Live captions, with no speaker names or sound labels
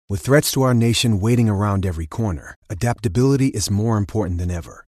With threats to our nation waiting around every corner, adaptability is more important than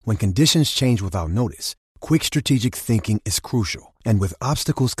ever. When conditions change without notice, quick strategic thinking is crucial. And with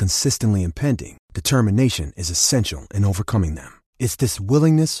obstacles consistently impending, determination is essential in overcoming them. It's this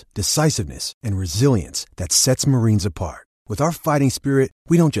willingness, decisiveness, and resilience that sets Marines apart. With our fighting spirit,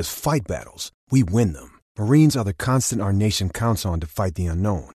 we don't just fight battles, we win them. Marines are the constant our nation counts on to fight the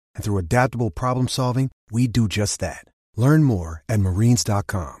unknown. And through adaptable problem solving, we do just that. Learn more at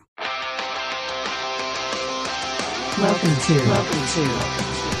marines.com. Welcome to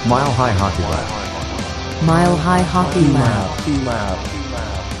Mile High Hockey Lab. Mile High Hockey Lab.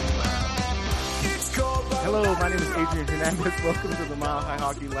 Hello, my name is Adrian Hernandez. Welcome to the Mile High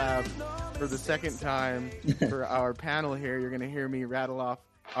Hockey Lab. For the second time for our panel here, you're going to hear me rattle off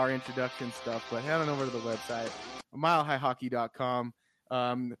our introduction stuff, but head on over to the website, milehighhockey.com.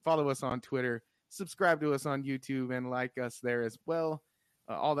 Follow us on Twitter, subscribe to us on YouTube, and like us there as well.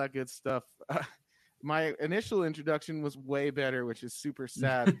 All that good stuff. My initial introduction was way better, which is super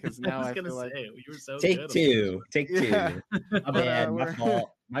sad because now I feel like you were so Take good. two. Yeah. My bad.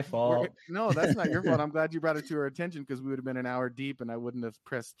 My fault. No, that's not your fault. I'm glad you brought it to our attention because we would have been an hour deep and I wouldn't have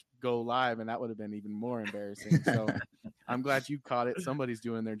pressed go live, and that would have been even more embarrassing. So I'm glad you caught it. Somebody's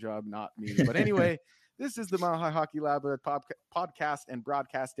doing their job, not me. But anyway, this is the Mile High Hockey Lab, a podcast and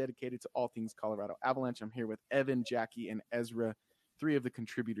broadcast dedicated to all things Colorado Avalanche. I'm here with Evan, Jackie, and Ezra, three of the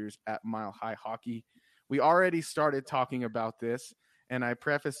contributors at Mile High Hockey. We already started talking about this, and I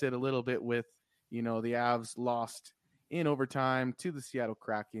prefaced it a little bit with, the Avs lost in overtime to the Seattle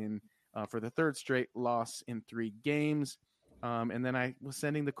Kraken for the third straight loss in 3 games. And then I was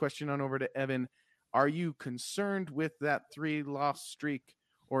sending the question on over to Evan. Are you concerned with that 3-loss streak,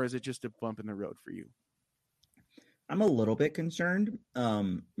 or is it just a bump in the road for you? I'm a little bit concerned,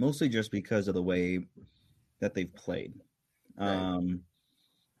 mostly just because of the way that they've played. Right.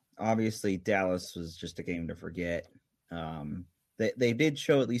 Obviously, Dallas was just a game to forget. They did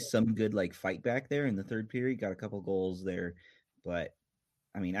show at least some good fight back there in the third period. Got a couple goals there, but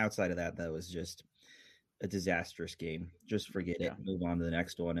I mean, outside of that, that was just a disastrous game. Just forget it. Move on to the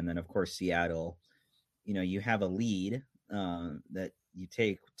next one, and then of course Seattle. You have a lead that you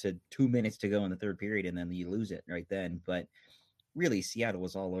take to 2 minutes to go in the third period, and then you lose it right then. But really, Seattle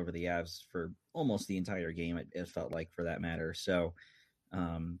was all over the Avs for almost the entire game. It felt like, for that matter. So.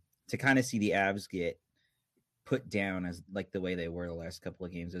 To kind of see the Avs get put down as the way they were the last couple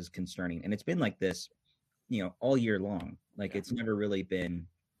of games is concerning. And it's been like this, all year long. It's never really been,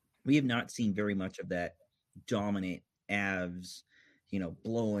 we have not seen very much of that dominant Avs,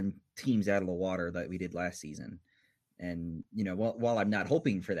 blowing teams out of the water that we did last season. And, while I'm not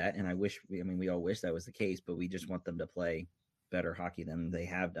hoping for that, and we all wish that was the case, but we just want them to play better hockey than they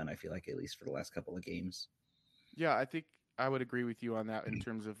have done, I feel like, at least for the last couple of games. Yeah, I think I would agree with you on that in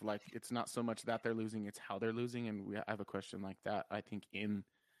terms of it's not so much that they're losing, it's how they're losing. And I have a question like that, I think, in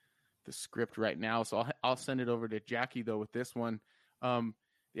the script right now. So I'll send it over to Jackie though with this one. The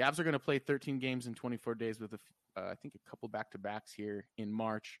Avs are going to play 13 games in 24 days with I think a couple back-to-backs here in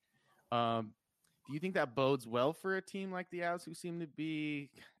March. Do you think that bodes well for a team like the Avs, who seem to be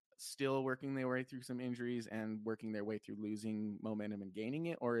still working their way through some injuries and working their way through losing momentum and gaining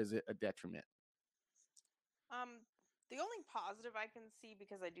it, or is it a detriment? The only positive I can see,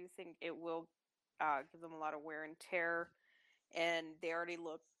 because I do think it will give them a lot of wear and tear, and they already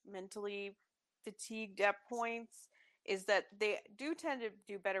look mentally fatigued at points, is that they do tend to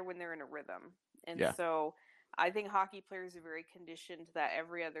do better when they're in a rhythm. And so I think hockey players are very conditioned to that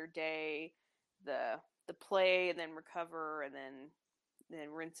every other day, the play and then recover and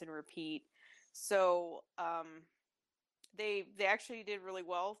then rinse and repeat. So they actually did really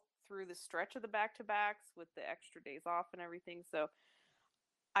well through the stretch of the back-to-backs with the extra days off and everything. So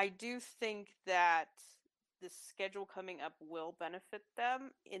I do think that the schedule coming up will benefit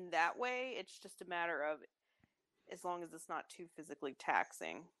them in that way. It's just a matter of, as long as it's not too physically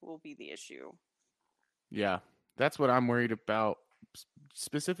taxing, will be the issue. Yeah, that's what I'm worried about,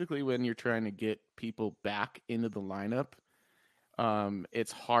 specifically when you're trying to get people back into the lineup.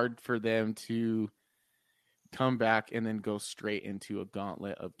 It's hard for them to come back and then go straight into a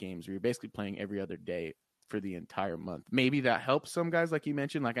gauntlet of games where you're basically playing every other day for the entire month. Maybe that helps some guys, like you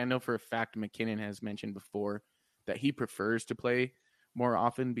mentioned. I know for a fact McKinnon has mentioned before that he prefers to play more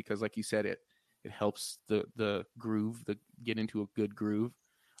often because, like you said, it helps the groove, get into a good groove.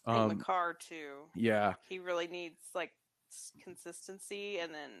 And Makar too. Yeah, he really needs consistency,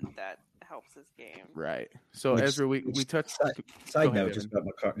 and then that helps his game. Right. So Ezra, we touched. Side note, just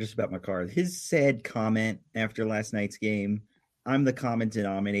about Makar. His sad comment after last night's game I'm the common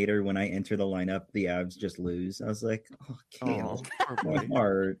denominator. When I enter the lineup, the Avs just lose. I was like, oh, Kale, poor my boy.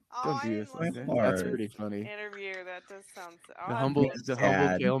 heart. Don't do I this like that. My That's heart. pretty funny. Interview, that does sound The I'll have to humble, look the that humble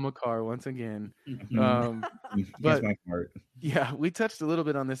Sad. Kale McCarr once again. Mhm. Here's But my heart. yeah, we touched a little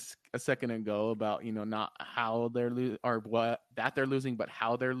bit on this a second ago about not how they're losing or what that they're losing, but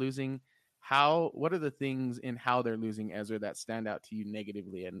how they're losing. What are the things in how they're losing, Ezra, that stand out to you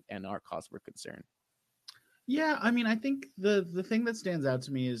negatively and are cause for concern? Yeah, I mean, I think the thing that stands out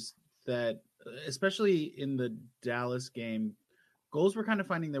to me is that, especially in the Dallas game, goals were kind of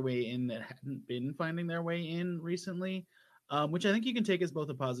finding their way in that hadn't been finding their way in recently, which I think you can take as both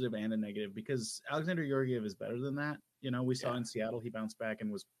a positive and a negative because Alexander Georgiev is better than that. We saw in Seattle he bounced back and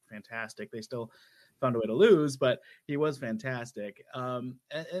was fantastic. They still found a way to lose, but he was fantastic.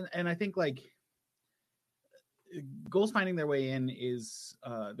 And I think like goals finding their way in is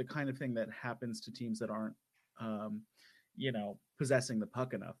the kind of thing that happens to teams that aren't possessing the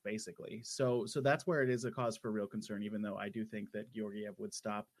puck enough, basically. So that's where it is a cause for real concern, even though I do think that Georgiev would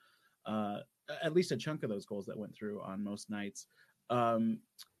stop at least a chunk of those goals that went through on most nights. And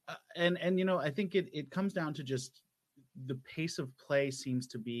I think it comes down to just the pace of play seems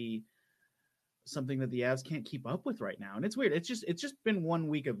to be something that the Avs can't keep up with right now. And it's weird. It's just been 1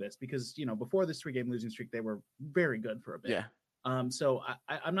 week of this because, before this 3-game losing streak, they were very good for a bit. Yeah. So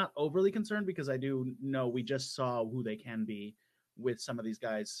I'm not overly concerned because I do know we just saw who they can be with some of these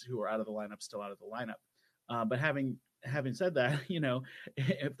guys who are out of the lineup, still out of the lineup. But having said that,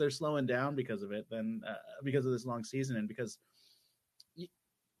 if they're slowing down because of it, then because of this long season and because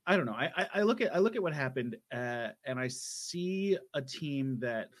I don't know. I look at what happened and I see a team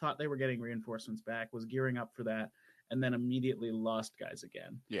that thought they were getting reinforcements back, was gearing up for that, and then immediately lost guys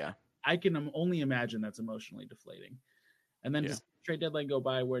again. Yeah. I can only imagine that's emotionally deflating. And then just trade deadline go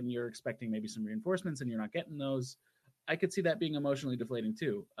by when you're expecting maybe some reinforcements and you're not getting those. I could see that being emotionally deflating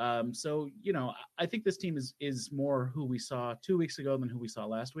too. So, I think this team is more who we saw 2 weeks ago than who we saw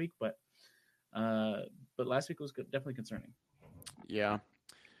last week. But last week was definitely concerning. Yeah.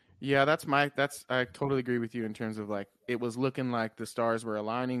 Yeah, I totally agree with you in terms of like it was looking like the stars were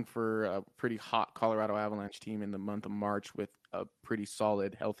aligning for a pretty hot Colorado Avalanche team in the month of March with a pretty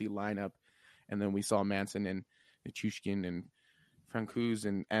solid, healthy lineup. And then we saw Manson and Nichushkin and Francouz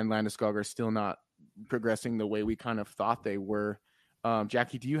and Landeskog are still not progressing the way we kind of thought they were.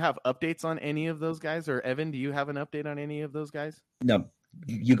 Jackie, do you have updates on any of those guys? Or Evan, do you have an update on any of those guys? No,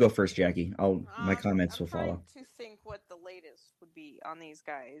 you go first, Jackie. My comments will follow. I'm trying to think what the latest would be on these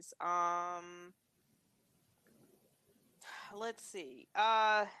guys. Let's see.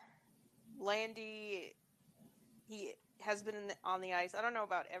 Landy, he has been on the ice. I don't know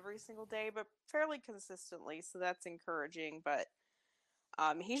about every single day, but fairly consistently. So that's encouraging. But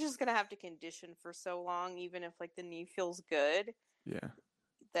he's just gonna have to condition for so long, even if like the knee feels good. Yeah.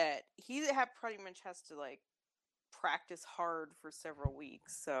 That he pretty much has to like practice hard for several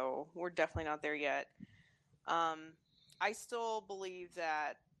weeks. So we're definitely not there yet. I still believe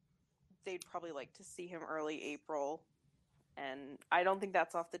that they'd probably like to see him early April, and I don't think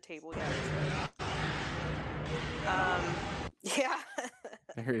that's off the table yet. Yeah.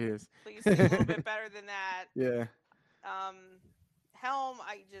 There he is. Please do a little bit better than that. Yeah. Helm,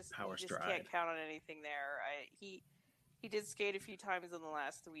 I just stride. can't count on anything there. He did skate a few times in the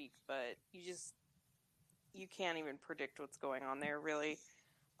last week, but you can't even predict what's going on there, really.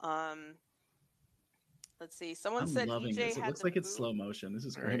 Let's see. Someone said loving EJ this. It had looks the like it's boot. slow motion. This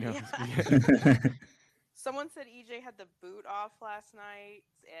is great. Yeah. Someone said EJ had the boot off last night,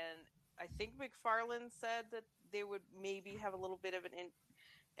 and I think McFarland said that they would maybe have a little bit of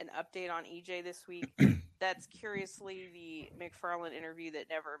an update on EJ this week. That's curiously the McFarland interview that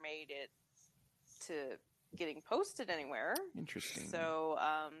never made it to getting posted anywhere. Interesting. So,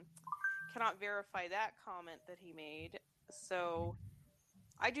 cannot verify that comment that he made. So,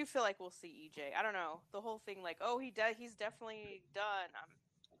 I do feel like we'll see EJ. I don't know. The whole thing like, oh, he's definitely done.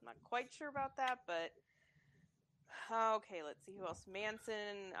 I'm not quite sure about that, but okay, let's see who else.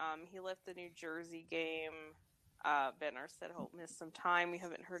 Manson, he left the New Jersey game. Bednar said he'll miss some time. We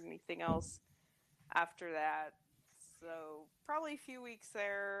haven't heard anything else after that. So probably a few weeks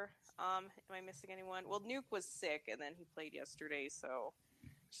there. Am I missing anyone? Well, Nuke was sick, and then he played yesterday, so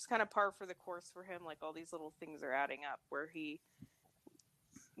just kind of par for the course for him. Like all these little things are adding up where he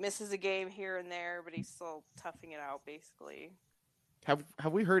misses a game here and there, but he's still toughing it out, basically. Have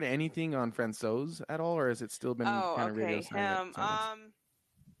we heard anything on Francouz at all, or has it still been kind of radio silence? I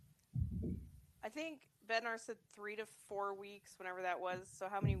think Bednar said 3 to 4 weeks, whenever that was. So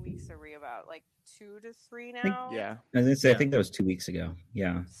how many weeks are we about? Like 2 to 3 now? Yeah. I was gonna say, I think that was 2 weeks ago.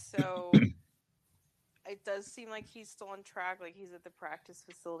 Yeah. So it does seem like he's still on track. Like he's at the practice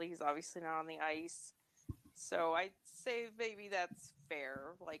facility. He's obviously not on the ice. So I'd say maybe that's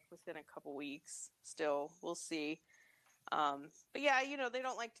fair. Like within a couple weeks, still we'll see. But yeah, they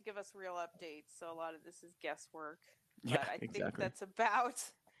don't like to give us real updates, so a lot of this is guesswork. But Yeah, I think exactly. that's about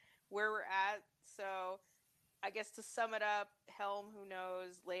where we're at. So I guess to sum it up, Helm, who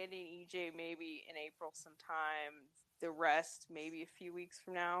knows, landing EJ maybe in April sometime. The rest maybe a few weeks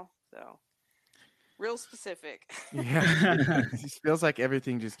from now. So real specific. Yeah, it just feels like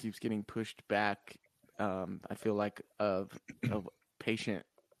everything just keeps getting pushed back. I feel like of patient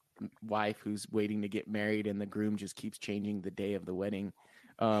wife who's waiting to get married, and the groom just keeps changing the day of the wedding.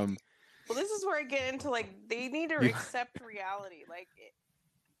 Well, this is where I get into like they need to Yeah. accept reality. Like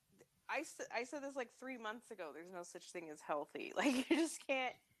I said this like 3 months ago. There's no such thing as healthy. Like you just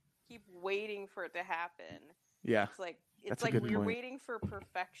can't keep waiting for it to happen. Yeah, It's that's a like good we're point. waiting for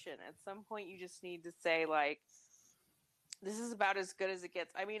perfection. At some point, you just need to say like, this is about as good as it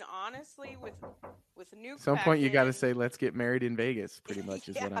gets. I mean, honestly, with Nuke At some back point, you got to in- say, "Let's get married in Vegas." Pretty much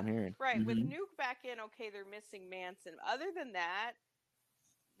is what Yeah, I'm hearing. Right. With Mhm. Nuke back in, okay, they're missing Manson. Other than that,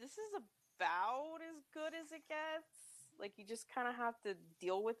 this is about as good as it gets. Like you just kind of have to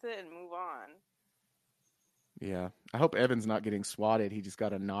deal with it and move on. Yeah, I hope Evan's not getting swatted. He just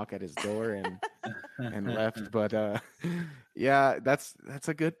got a knock at his door and left. But yeah, that's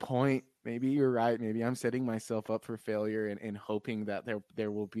a good point. Maybe you're right. Maybe I'm setting myself up for failure and hoping that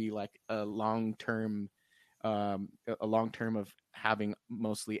there will be like a long term of having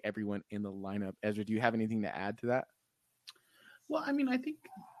mostly everyone in the lineup. Ezra, do you have anything to add to that? Well, I mean, I think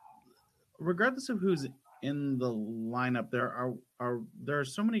regardless of who's in the lineup, there are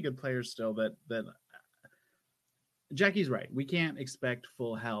so many good players still that Jackie's right. We can't expect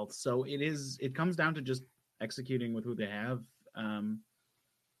full health, so it comes down to just executing with who they have.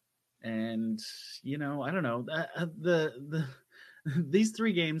 And I don't know the these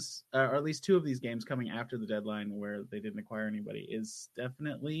 3 games, or at least 2 of these games coming after the deadline where they didn't acquire anybody, is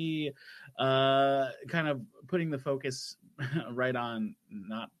definitely kind of putting the focus right on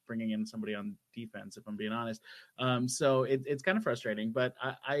not bringing in somebody on defense, if I'm being honest. So it's kind of frustrating, but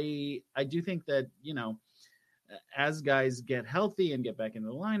I do think that as guys get healthy and get back into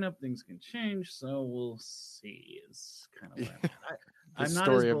the lineup, things can change. So we'll see. Is kind of where I'm at. I'm not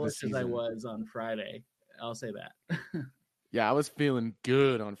as bullish as I was on Friday. I'll say that. Yeah, I was feeling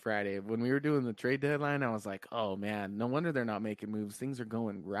good on Friday. When we were doing the trade deadline, I was like, oh man, no wonder they're not making moves. Things are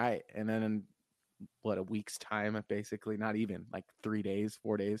going right. And then in a week's time, basically, not even like 3 days,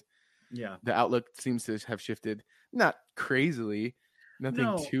 4 days, Yeah. the outlook seems to have shifted. Not crazily,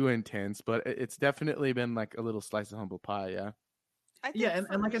 nothing too intense, but it's definitely been like a little slice of humble pie. Yeah. Yeah,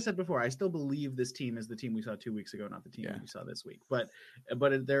 and like I said before, I still believe this team is the team we saw 2 weeks ago, not the team that we saw this week. But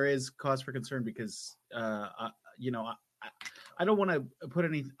there is cause for concern because I don't want to put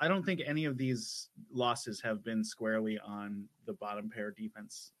any. I don't think any of these losses have been squarely on the bottom pair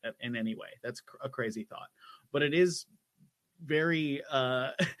defense in any way. That's a crazy thought, but it is very.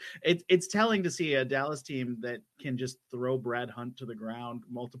 It's telling to see a Dallas team that can just throw Brad Hunt to the ground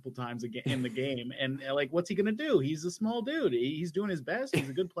multiple times again in the game, and like, what's he going to do? He's a small dude. He's doing his best. He's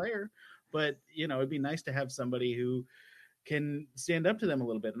a good player, but it'd be nice to have somebody who can stand up to them a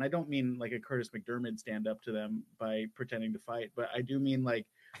little bit. And I don't mean like a Curtis McDermott stand up to them by pretending to fight, but I do mean like,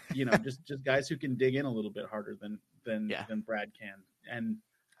 just guys who can dig in a little bit harder than Brad can. And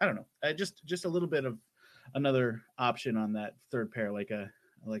I don't know, just a little bit of another option on that third pair, like a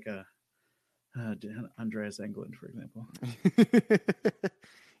Andreas Englund, for example.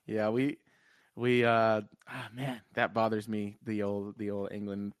 Yeah, we man, that bothers me. The old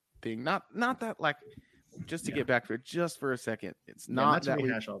England thing. Not that like. Just to get back for just for a second, it's not that we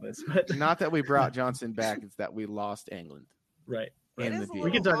hash all this, but not that we brought Johnson back. It's that we lost England. Right. In the deal.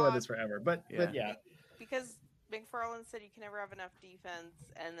 We can talk about this forever, but yeah. Because McFarland said you can never have enough defense,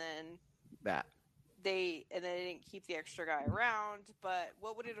 and then they didn't keep the extra guy around. But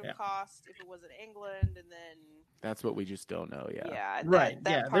what would it have cost if it wasn't England? And then that's what we just don't know. Yeah. Yeah. Right.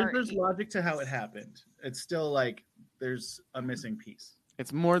 There's logic to how it happened. It's still like there's a missing piece.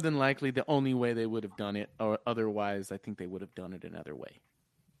 It's more than likely the only way they would have done it, or otherwise, I think they would have done it another way.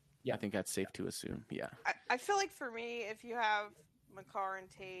 Yeah, I think that's safe to assume. Yeah, I feel like for me, if you have Makar and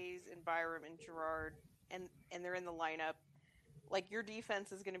Taze and Byram and Gerard, and they're in the lineup, like your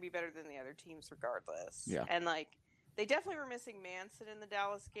defense is going to be better than the other teams regardless. Yeah, and like they definitely were missing Manson in the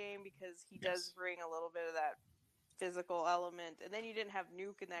Dallas game because he does bring a little bit of that physical element, and then you didn't have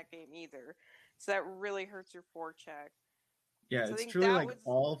Nuke in that game either, so that really hurts your forecheck. Yeah, so it's truly like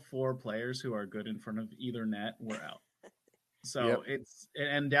all 4 players who are good in front of either net were out. So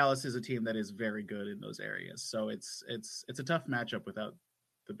and Dallas is a team that is very good in those areas. So it's a tough matchup without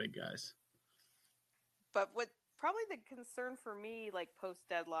the big guys. But what probably the concern for me, like post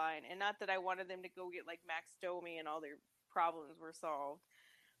deadline, and not that I wanted them to go get like Max Domi and all their problems were solved,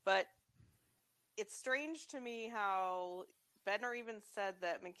 but it's strange to me how Bednar even said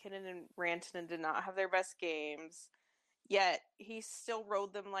that McKinnon and Rantanen did not have their best games, yet he still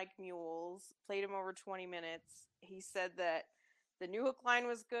rode them like mules, played him over 20 minutes. He said that the Newhook line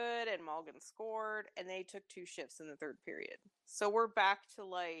was good and Malgin scored, and they took 2 shifts in the third period. So we're back to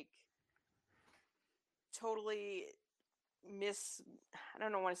like totally I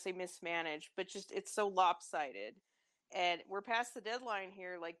don't want to say mismanaged, but just it's so lopsided. And we're past the deadline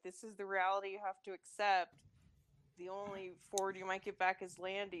here. Like, this is the reality you have to accept. The only forward you might get back is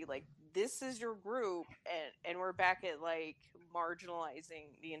Landy. Like, this is your group, and we're back at like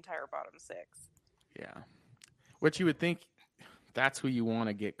marginalizing the entire bottom 6. Yeah, which you would think that's who you want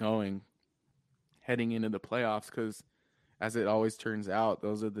to get going heading into the playoffs, because as it always turns out,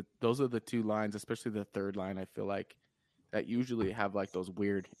 those are the 2 lines, especially the third line, I feel like, that usually have like those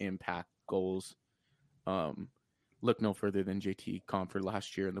weird impact goals. Look no further than JT Compher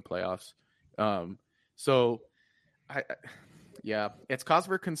last year in the playoffs. So it's cause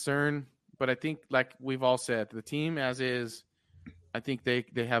for concern, but I think, like we've all said, the team as is, I think they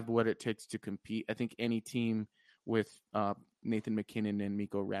have what it takes to compete. I think any team with Nathan McKinnon and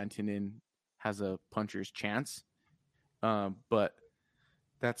Mikko Rantanen has a puncher's chance. But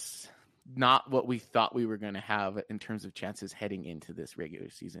that's not what we thought we were going to have in terms of chances heading into this regular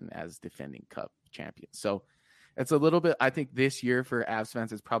season as defending Cup champions. So it's a little bit, I think this year for Avs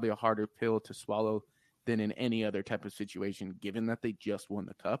fans is probably a harder pill to swallow than in any other type of situation, given that they just won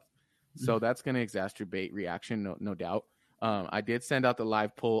the Cup. So that's going to exacerbate reaction, no doubt. I did send out the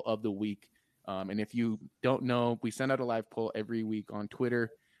live poll of the week. And if you don't know, we send out a live poll every week on Twitter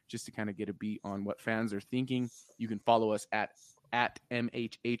just to kind of get a beat on what fans are thinking. You can follow us at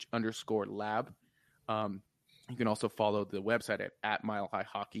MHH_lab. You can also follow the website at Mile High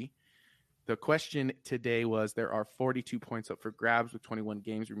Hockey. The question today was, there are 42 points up for grabs with 21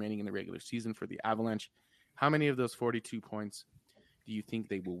 games remaining in the regular season for the Avalanche. How many of those 42 points do you think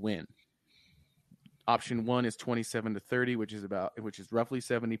they will win? Option 1 is 27-30, which is roughly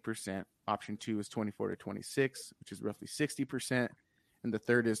 70%. Option 2 is 24-26, which is roughly 60%. And the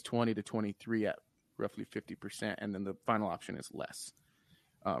third is 20-23 at roughly 50%. And then the final option is less.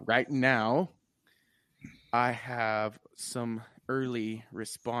 Right now, I have some early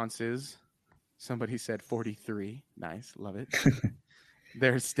responses. Somebody said 43. Nice. Love it.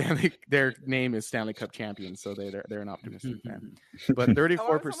 Their name is Stanley Cup champion, so they're an optimistic fan. But 34%. I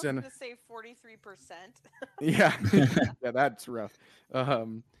was going to say 43%. Yeah, that's rough.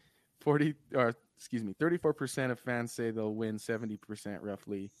 34% of fans say they'll win 70%,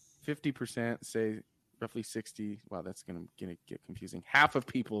 roughly. 50% say roughly 60. Wow, that's gonna get confusing. Half of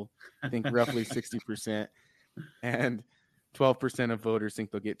people think roughly 60%, and 12% of voters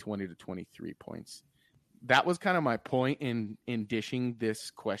think they'll get 20 to 23 points. That was kind of my point in dishing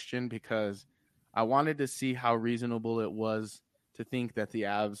this question, because I wanted to see how reasonable it was to think that the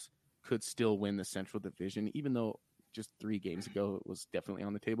Avs could still win the Central Division, even though just 3 games ago it was definitely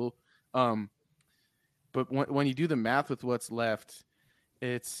on the table. But when you do the math with what's left,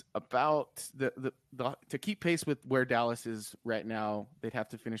 it's about to keep pace with where Dallas is right now. They'd have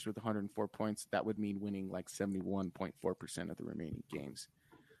to finish with 104 points. That would mean winning like 71.4% of the remaining games.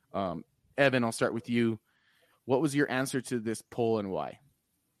 Evan, I'll start with you. What was your answer to this poll and why?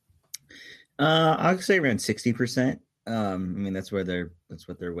 I'll say around 60%. I mean, that's what their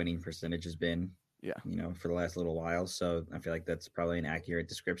winning percentage has been. Yeah, for the last little while. So I feel like that's probably an accurate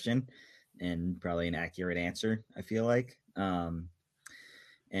description and probably an accurate answer, I feel like. And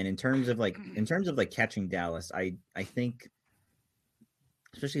in terms of catching Dallas, I think,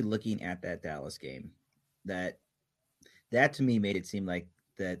 especially looking at that Dallas game, that to me made it seem like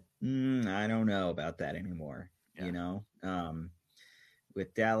that. I don't know about that anymore. Yeah.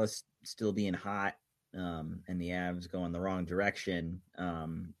 With Dallas still being hot, and the Avs going the wrong direction,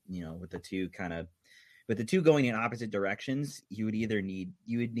 with the two going in opposite directions, you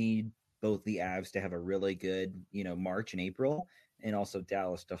would need both the Avs to have a really good, March and April, and also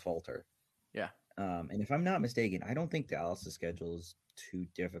Dallas to falter. Yeah. And if I'm not mistaken, I don't think Dallas's schedule is too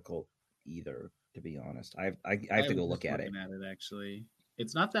difficult either, to be honest. I have to go look at it. Actually,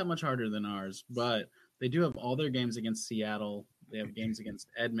 it's not that much harder than ours, but they do have all their games against Seattle. They have games against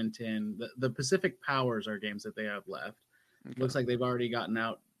Edmonton. The Pacific Powers are games that they have left. Okay. Looks like they've already gotten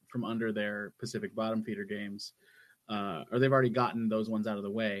out from under their Pacific bottom feeder games. or they've already gotten those ones out of the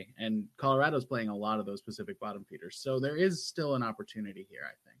way. And Colorado's playing a lot of those Pacific bottom feeders, so there is still an opportunity here,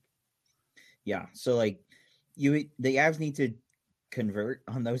 I think. Yeah, so like the Avs need to convert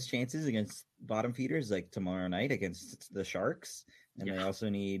on those chances against bottom feeders, like tomorrow night against the Sharks, and they also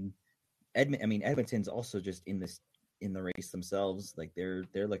need Edmonton's also just in the race themselves. Like they're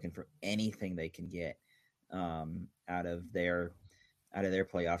looking for anything they can get out of their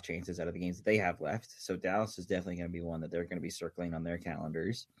playoff chances, out of the games that they have left. So Dallas is definitely going to be one that they're going to be circling on their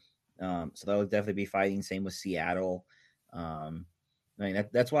calendars. So they'll definitely be fighting. Same with Seattle.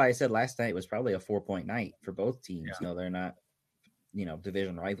 That's why I said last night was probably a 4-point night for both teams. Yeah. No, they're not,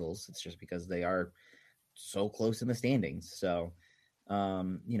 division rivals. It's just because they are so close in the standings. So,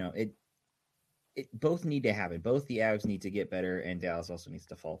 it both need to happen. Both the Avs need to get better, and Dallas also needs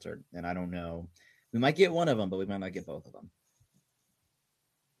to falter. And I don't know. We might get one of them, but we might not get both of them.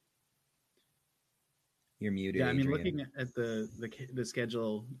 You're muted. Yeah, I mean, Adrian. looking at the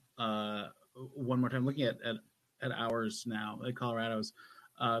schedule one more time, looking at ours now, at Colorado's,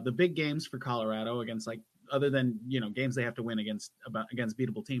 the big games for Colorado against, like, other than games they have to win against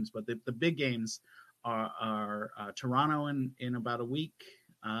beatable teams, but the big games are Toronto in about a week,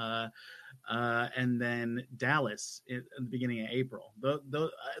 and then Dallas at the beginning of April.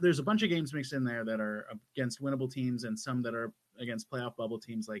 There's a bunch of games mixed in there that are against winnable teams, and some that are against playoff bubble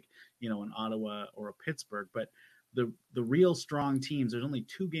teams, like an Ottawa or a Pittsburgh. But the real strong teams, there's only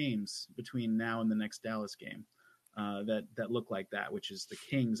 2 games between now and the next Dallas game that look like that, which is the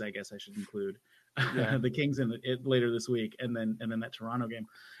Kings, I guess I should include. Yeah. The Kings later this week, and then that Toronto game,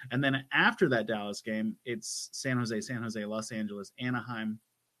 and then after that Dallas game, it's San Jose, Los Angeles, Anaheim,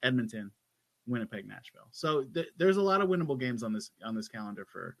 Edmonton, Winnipeg, Nashville. So there's a lot of winnable games on this calendar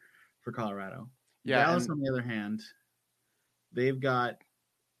for Colorado. Yeah, Dallas, on the other hand, they've got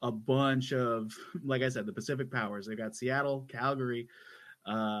a bunch of, like I said, the Pacific Powers. They've got Seattle, Calgary.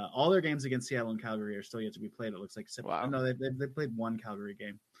 All their games against Seattle and Calgary are still yet to be played. It looks like. Wow. No, they've played one Calgary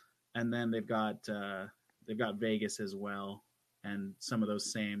game. And then they've got Vegas as well, and some of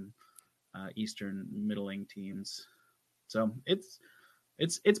those same Eastern middling teams. So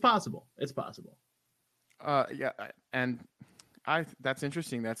it's possible. It's possible. Yeah, and that's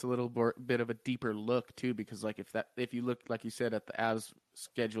interesting. That's a little bit of a deeper look too, because like if you look, like you said, at the Avs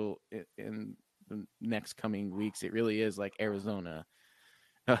schedule in the next coming weeks, it really is like Arizona,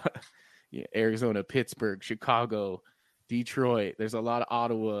 Pittsburgh, Chicago, Detroit. There's a lot of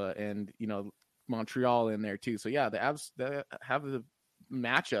Ottawa and Montreal in there too. So yeah, the Avs have the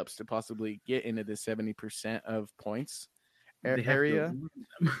matchups to possibly get into the 70% of points area.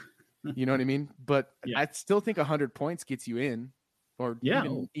 You know what I mean? But yeah. I still think 100 points gets you in, or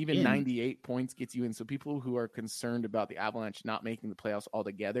even 98 points gets you in. So people who are concerned about the Avalanche not making the playoffs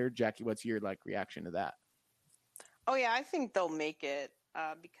altogether, Jackie, what's your reaction to that? Oh yeah, I think they'll make it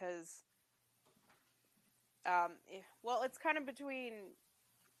because. It's kind of between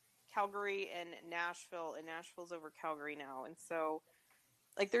Calgary and Nashville, and Nashville's over Calgary now, and so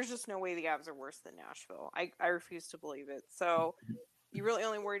there's just no way the Avs are worse than Nashville. I refuse to believe it. So you're really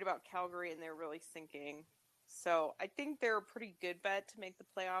only worried about Calgary, and they're really sinking. So I think they're a pretty good bet to make the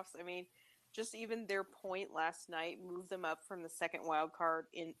playoffs. I mean, just even their point last night moved them up from the second wild card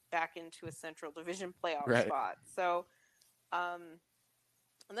back into a Central Division playoff spot. So,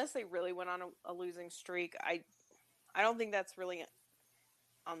 unless they really went on a losing streak, I don't think that's really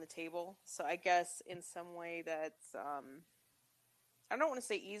on the table. So I guess in some way that's, I don't want to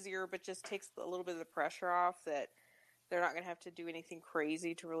say easier, but just takes a little bit of the pressure off that they're not going to have to do anything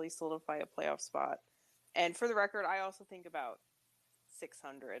crazy to really solidify a playoff spot. And for the record, I also think about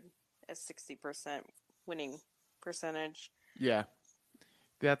 600 as 60% winning percentage. Yeah.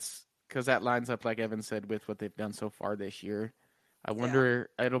 That's because that lines up, like Evan said, with what they've done so far this year. I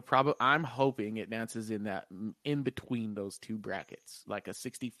wonder, I'm hoping it dances in between those two brackets, like a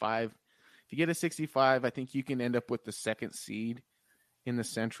 65. If you get a 65, I think you can end up with the second seed in the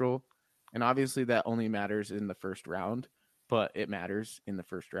Central. And obviously that only matters in the first round, but it matters in the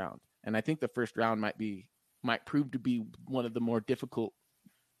first round. And I think the first round might prove to be one of the more difficult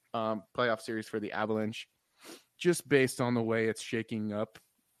playoff series for the Avalanche, just based on the way it's shaking up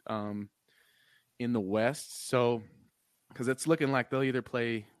in the West. So, because it's looking like they'll either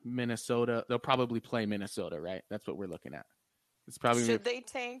play Minnesota. They'll probably play Minnesota, right? That's what we're looking at. It's probably should they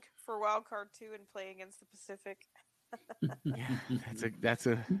tank for wild card 2 and play against the Pacific? Yeah, that's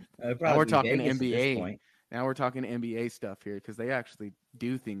a. Now we're talking NBA. Now we're talking NBA stuff here, because they actually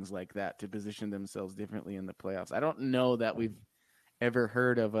do things like that to position themselves differently in the playoffs. I don't know that we've ever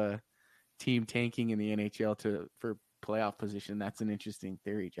heard of a team tanking in the NHL for playoff position. That's an interesting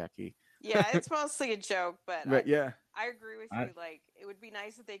theory, Jackie. Yeah, it's mostly a joke, but But yeah, I agree with I- you. Like, it would be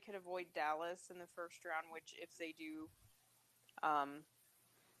nice if they could avoid Dallas in the first round, which if they do,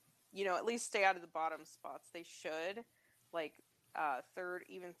 at least stay out of the bottom spots, they should. Like, third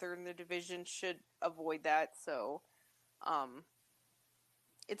in the division should avoid that. So,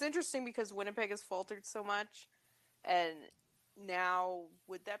 it's interesting because Winnipeg has faltered so much, and now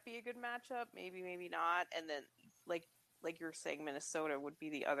would that be a good matchup? Maybe, maybe not. And then, like you were saying, Minnesota would be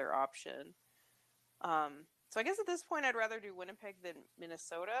the other option. So I guess at this point, I'd rather do Winnipeg than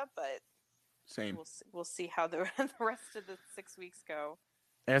Minnesota, but same. we'll see how the rest of the 6 weeks go.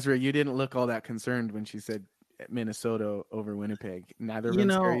 Ezra, you didn't look all that concerned when she said Minnesota over Winnipeg. Neither of You them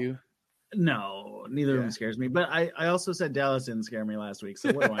scare know, you? No, neither of Yeah. them scares me. But I also said Dallas didn't scare me last week,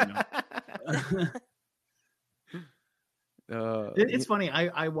 so what do I know? It's funny.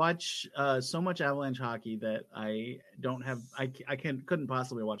 I watch so much Avalanche hockey that I don't have. I couldn't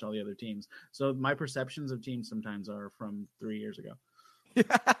possibly watch all the other teams. So my perceptions of teams sometimes are from 3 years ago.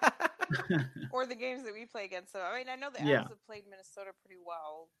 Or the games that we play against them. I mean, I know the Avs Yeah. have played Minnesota pretty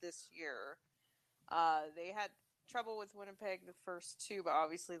well this year. They had trouble with Winnipeg the first two, but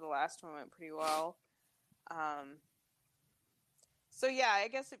obviously the last one went pretty well. So yeah, I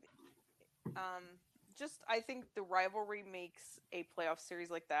guess I think the rivalry makes a playoff series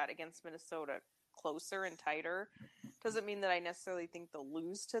like that against Minnesota closer and tighter. Doesn't mean that I necessarily think they'll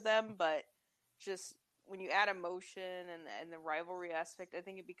lose to them, but just when you add emotion and the rivalry aspect, I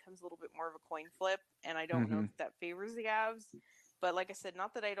think it becomes a little bit more of a coin flip, and I don't know if that favors the Avs. But like I said,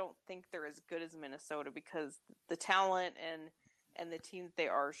 not that I don't think they're as good as Minnesota, because the talent and the team that they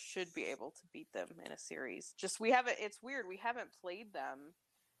are should be able to beat them in a series. Just it's weird, we haven't played them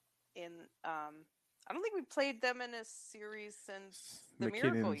in I don't think we played them in a series since the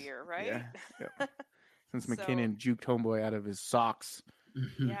Miracle year, right? Yeah. Since So- McKinnon juked Homeboy out of his socks.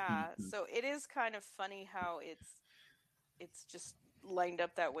 Yeah, so it is kind of funny how it's just lined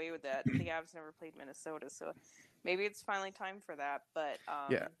up that way with that. The Avs never played Minnesota, so maybe it's finally time for that. But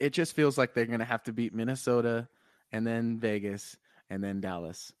Yeah, it just feels like they're going to have to beat Minnesota and then Vegas and then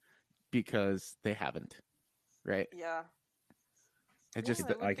Dallas because they haven't, right? yeah, It just,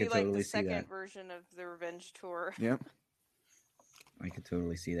 it would I be could like totally the see second that. version of the Revenge Tour. yep. I could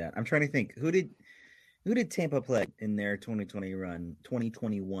totally see that. I'm trying to think who did Tampa play in their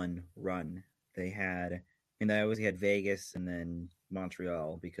 2021 run? They had, and I always had Vegas and then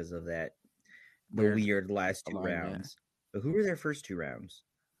Montreal because of the weird last two line, yeah. rounds. But who were their first two rounds?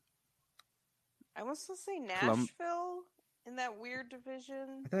 I was supposed to say Nashville in that weird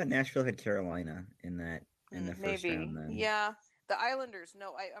division. I thought Nashville had Carolina in the first Maybe. round. Then Yeah, the Islanders.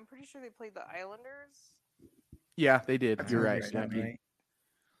 No, I'm pretty sure they played the Islanders. Yeah, they did. That You're sounds right. sound right.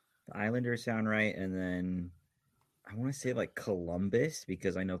 The Islanders sound right, and then I want to say like Columbus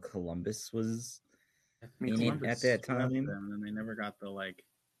because I know Columbus was in it at that time. Them, and they never got the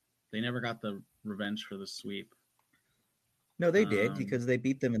revenge for the sweep. No, they did because they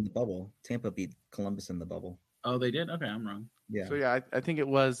beat them in the bubble. Tampa beat Columbus in the bubble. Oh, they did? Okay, I'm wrong. Yeah. So yeah, I think it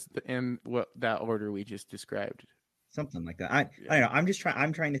was in that order we just described. Something like that. I don't know.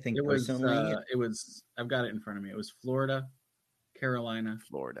 I'm trying to think It was personally. I've got it in front of me. It was Florida, Carolina.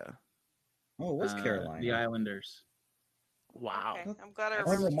 Florida. Oh, it was Carolina. The Islanders. Wow. Okay, I'm glad I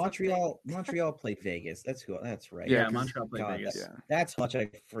Oh, remember. no, Montreal played Vegas. That's right. Yeah, 'cause- Montreal played God, Vegas. Yeah. That's much I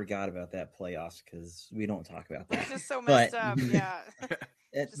forgot about that playoffs because we don't talk about It's that. just so But- messed up. Yeah.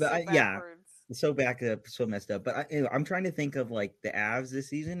 Just so Yeah, backwards. so back up, so messed up. But I'm trying to think of like the Avs this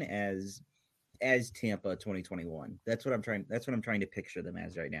season as Tampa 2021. That's what I'm trying to picture them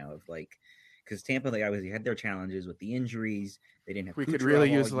as right now. Of like, because Tampa, they obviously had their challenges with the injuries. They didn't have. We could Kucherov really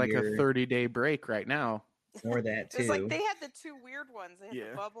all use like a year, 30-day break right now. or that too. It's like they had the two weird ones. They had Yeah.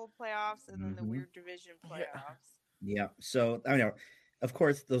 the bubble playoffs and then the Mhm. weird division playoffs. Yeah. So I know, of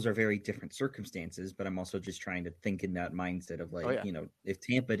course, those are very different circumstances, but I'm also just trying to think in that mindset of like, yeah. If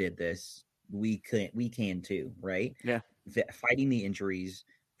Tampa did this, we can too, right? Yeah. Fighting the injuries,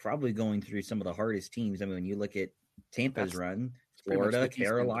 probably going through some of the hardest teams. I mean, when you look at Tampa's That's run, Pretty much Florida, the Eastern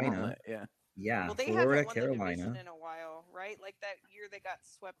Carolina, Gauntlet, Yeah. yeah, Well, they Florida, haven't won the Carolina. division in a while, right? Like that year they got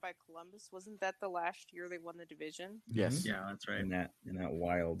swept by Columbus. Wasn't that the last year they won the division? Yes. Yeah, that's right. in that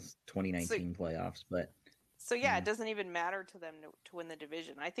wild 2019 playoffs, but So yeah, Yeah. it doesn't even matter to them to win the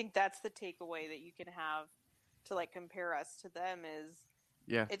division. I think that's the takeaway that you can have to like compare us to them is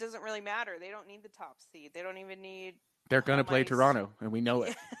Yeah. it doesn't really matter. They don't need the top seed. They don't even need They're going to home play ice. Toronto, and we know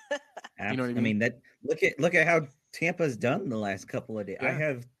it. You know what I I mean mean? that look at how Tampa's done the last couple of days.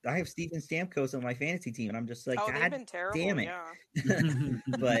 Yeah. I have Steven Stamkos on my fantasy team, and I'm just like, oh, they've God been terrible. damn it.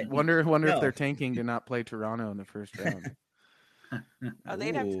 Yeah. but Wonder No. if they're tanking to not play Toronto in the first round. Oh,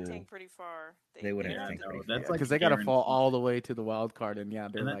 they'd have to Ooh. tank pretty far. They would they'd have to Yeah, tank no, pretty that's far. Because like they got to fall guaranteed. all the way to the wild card, and yeah,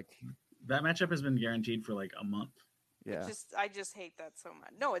 they're And like, that matchup has been guaranteed for like a month. yeah, I just hate that so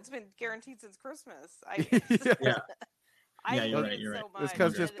much. No, it's been guaranteed since Christmas. yeah. Yeah. I Yeah, hate you're right, it you're so right. much. It's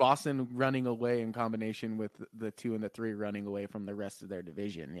because You're just and- Boston running away in combination with the 2 and the 3 running away from the rest of their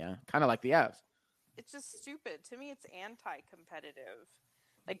division. Yeah, kind of like the Avs. It's just stupid. To me, it's anti-competitive.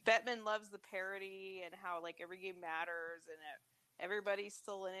 Like Bettman loves the parity and how like every game matters and everybody's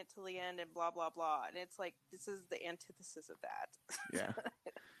still in it till the end and blah blah blah. And it's like this is the antithesis of that. Yeah,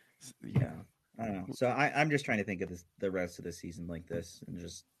 Yeah, I don't know. So I'm just trying to think of the rest of the season like this, and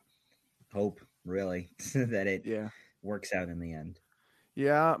just hope really that it yeah. works out in the end.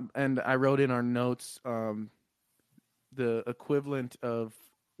 Yeah, and I wrote in our notes the equivalent of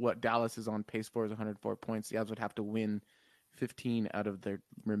what Dallas is on pace for is 104 points. The Avs would have to win 15 out of their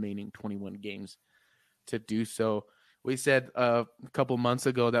remaining 21 games to do so. We said a couple months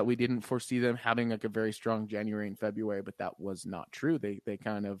ago that we didn't foresee them having like a very strong January and February, but that was not true. They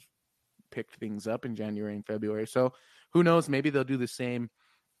kind of picked things up in January and February. So who knows? Maybe they'll do the same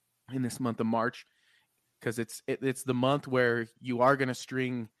in this month of March, because it's the month where you are going to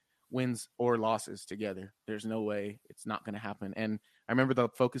string wins or losses together. There's no way it's not going to happen. And I remember the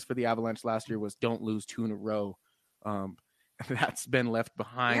focus for the Avalanche last year was don't lose 2 in a row. That's been left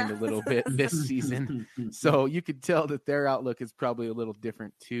behind a little bit this season. So you could tell that their outlook is probably a little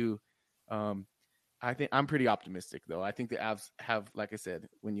different too. I think I'm pretty optimistic though. I think the Avs have, like I said,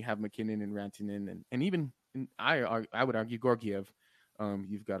 when you have McKinnon and Rantanen and even I would argue Georgiev,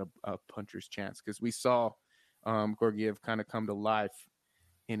 you've got a puncher's chance, because we saw Georgiev kind of come to life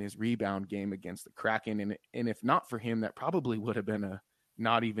in his rebound game against the Kraken, and if not for him, that probably would have been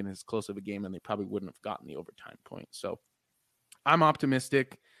not even as close of a game, and they probably wouldn't have gotten the overtime point. So I'm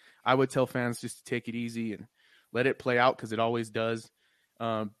optimistic. I would tell fans just to take it easy and let it play out, because it always does.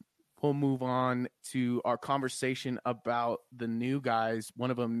 We'll move on to our conversation about the new guys.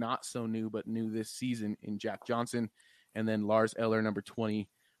 One of them not so new, but new this season in Jack Johnson, and then Lars Eller, number 20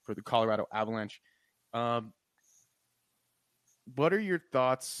 for the Colorado Avalanche. What are your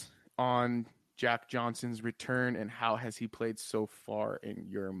thoughts on Jack Johnson's return, and how has he played so far in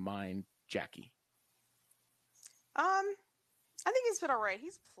your mind, Jackie? I think he's been all right.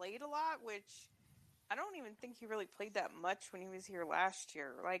 He's played a lot, which I don't even think he really played that much when he was here last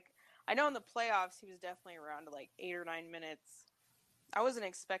year. Like, I know in the playoffs he was definitely around to like 8 or 9 minutes. I wasn't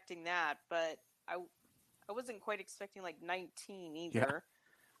expecting that, but I wasn't quite expecting like 19 either. Yeah.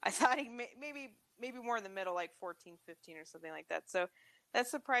 I thought he maybe more in the middle, like 14, 15 or something like that. So that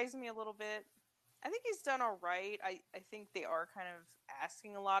surprised me a little bit. I think he's done all right. I think they are kind of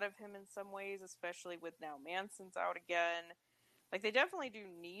asking a lot of him in some ways, especially with now Manson's out again. Like, they definitely do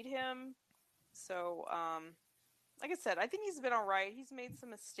need him. So, like I said, I think he's been all right. He's made some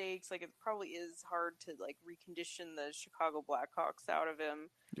mistakes. Like, it probably is hard to, like, recondition the Chicago Blackhawks out of him.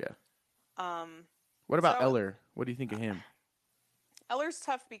 Yeah. What about so- Eller? What do you think of him? Eller's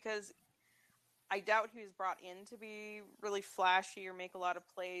tough because I doubt he was brought in to be really flashy or make a lot of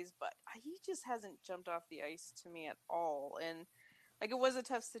plays, but he just hasn't jumped off the ice to me at all. And, like, it was a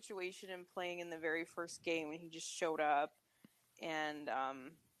tough situation in playing in the very first game when he just showed up. And,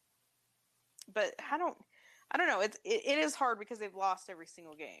 but I don't know. It is hard because they've lost every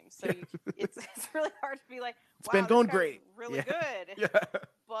single game. So it's really hard to be like, It's wow, been going this guy's great. really Yeah. good. Yeah.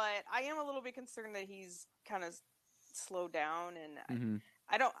 But I am a little bit concerned that he's kind of slowed down, and Mm-hmm.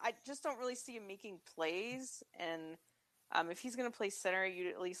 I just don't really see him making plays. And if he's going to play center, you'd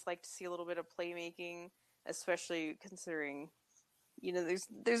at least like to see a little bit of playmaking, especially considering,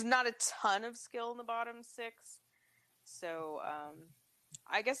 there's not a ton of skill in the bottom six. So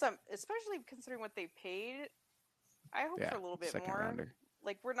I guess especially considering what they paid, I hope for a little bit second more. rounder.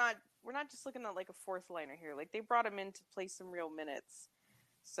 Like, we're not just looking at like a fourth liner here. Like, they brought him in to play some real minutes.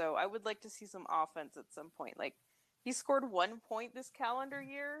 So I would like to see some offense at some point. Like, he scored 1 point this calendar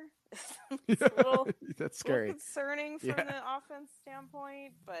year. It's a little That's scary. concerning from Yeah. the offense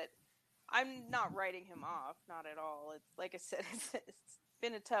standpoint, but I'm not writing him off, not at all. It's like I said, it's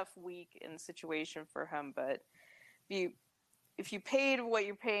been a tough week and situation for him, but if you paid what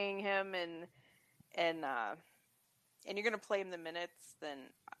you're paying him and you're going to play him the minutes, then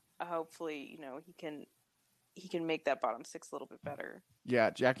hopefully, he can make that bottom six a little bit better.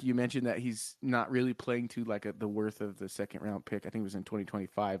 Yeah, Jackie, you mentioned that he's not really playing to like the worth of the second round pick. I think it was in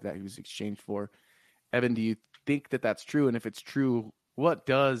 2025 that he was exchanged for. Evan, do you think that that's true? And if it's true, what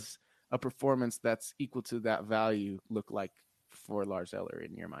does a performance that's equal to that value look like for Lars Eller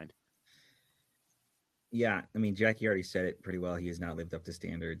in your mind? Yeah, I mean, Jackie already said it pretty well. He has not lived up to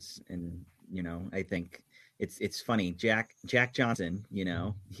standards. And, I think it's funny. Jack Johnson,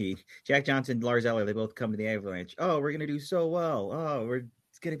 Jack Johnson, Lars Eller, they both come to the Avalanche. Oh, we're gonna do so well. Oh,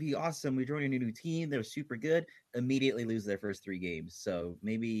 it's gonna be awesome. We're joining a new team. They're super good. Immediately lose their first 3 games. So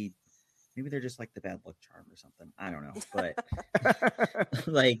maybe they're just like the bad luck charm or something. I don't know, but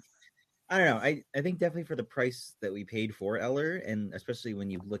like I don't know. I think definitely for the price that we paid for Eller, and especially when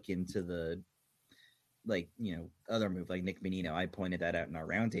you look into the other move like Nick Menino, I pointed that out in our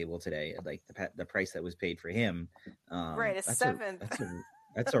roundtable today. Like the price that was paid for him, Right, a seventh.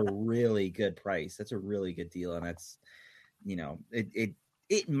 That's a really good price. That's a really good deal, and that's it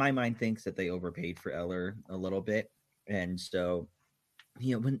in my mind thinks that they overpaid for Eller a little bit, and so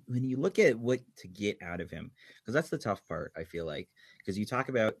when you look at what to get out of him, because that's the tough part, I feel like, because you talk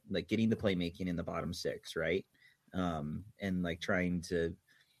about like getting the playmaking in the bottom 6, right, and like trying to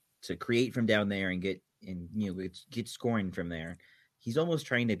create from down there and get scoring from there. He's almost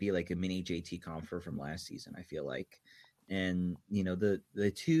trying to be like a mini JT Compher from last season, I feel like. And the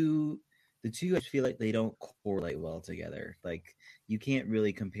two I feel like they don't correlate well together. Like you can't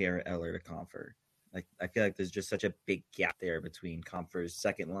really compare Eller to Compher. Like I feel like there's just such a big gap there between Compher's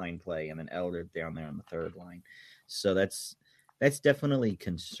second line play and then Eller down there on the third line. So that's definitely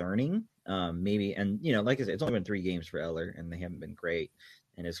concerning. Maybe, and like I said, it's only been 3 games for Eller and they haven't been great.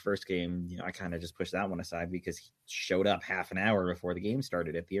 In his first game, I kind of just pushed that one aside because he showed up half an hour before the game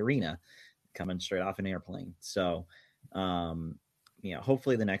started at the arena, coming straight off an airplane. So,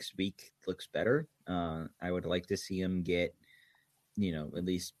 hopefully the next week looks better. I would like to see him get, at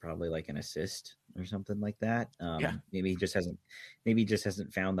least probably like an assist or something like that. Maybe he just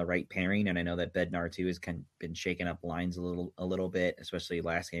hasn't found the right pairing. And I know that Bednar too has kind of been shaking up lines a little bit, especially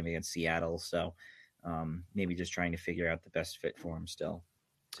last game against Seattle. So, maybe just trying to figure out the best fit for him still.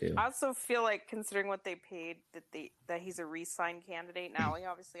 Too. I also feel like, considering what they paid, that he's a re-sign candidate. Now he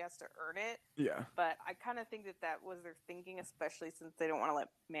obviously has to earn it. Yeah. But I kind of think that was their thinking, especially since they don't want to let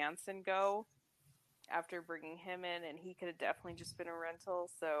Manson go after bringing him in, and he could have definitely just been a rental.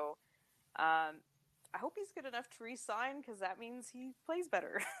 So I hope he's good enough to re-sign, because that means he plays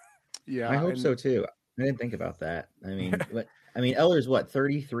better. Yeah, I hope so too. I didn't think about that. I mean, Eller's what,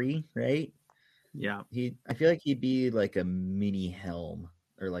 33, right? Yeah. I feel like he'd be like a mini Helm.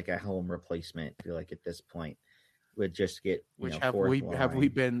 Or like a Helm replacement. I feel like at this point would just get have we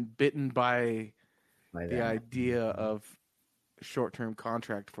been bitten by the idea of short-term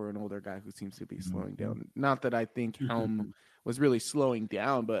contract for an older guy who seems to be slowing down? Not that I think Helm was really slowing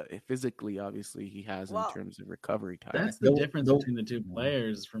down, but physically, obviously, he has in terms of recovery time. That's the difference between the two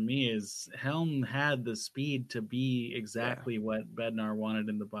players for me. Is Helm had the speed to be exactly what Bednar wanted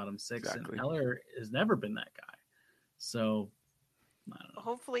in the bottom 6, and Eller has never been that guy. So.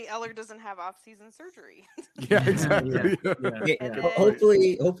 Hopefully Eller doesn't have off-season surgery. Yeah, exactly.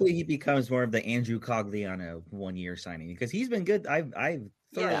 Hopefully he becomes more of the Andrew Cogliano 1-year signing, because he's been good. I've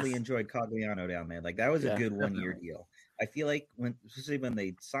thoroughly enjoyed Cogliano down there. Like that was a good 1-year deal. I feel like especially when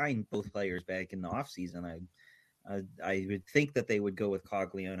they signed both players back in the offseason, I would think that they would go with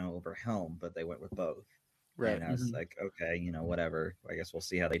Cogliano over Helm, but they went with both. Right. And I was like, okay, whatever. I guess we'll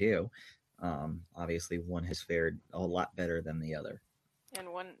see how they do. Obviously one has fared a lot better than the other. And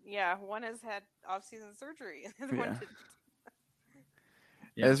one has had off-season surgery. And the other one didn't.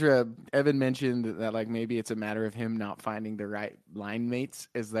 Ezra, Evan mentioned that like maybe it's a matter of him not finding the right line mates.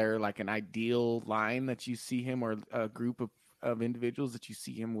 Is there like an ideal line that you see him, or a group of individuals that you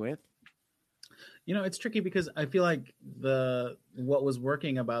see him with? It's tricky because I feel like what was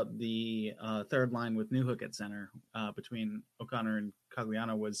working about the third line with Newhook at center between O'Connor and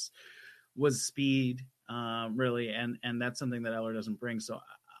Cogliano was speed, really, and that's something that Eller doesn't bring. So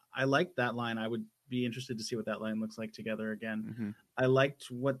I like that line. I would be interested to see what that line looks like together again. Mm-hmm. I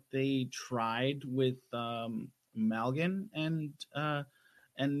liked what they tried with Malgin and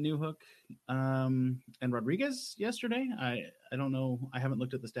Newhook and Rodriguez yesterday. I don't know. I haven't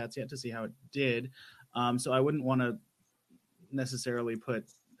looked at the stats yet to see how it did. So I wouldn't want to necessarily put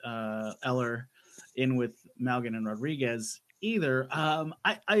Eller in with Malgin and Rodriguez either.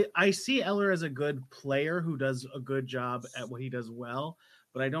 I see Eller as a good player who does a good job at what he does well,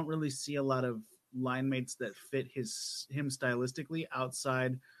 but I don't really see a lot of line mates that fit him stylistically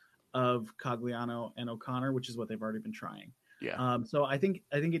outside of Cogliano and O'Connor, which is what they've already been trying. Yeah. So I think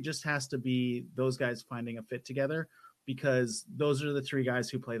it just has to be those guys finding a fit together, because those are the 3 guys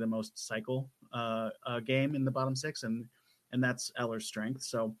who play the most cycle game in the bottom 6, and that's Eller's strength.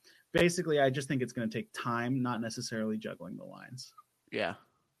 So basically, I just think it's going to take time, not necessarily juggling the lines. Yeah.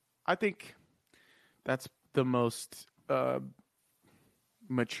 I think that's the most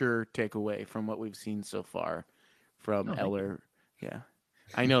mature takeaway from what we've seen so far from Eller. Yeah.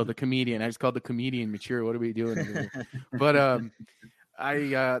 I know the comedian. I just called the comedian mature. What are we doing over here? But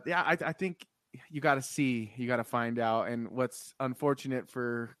I think you got to find out. And what's unfortunate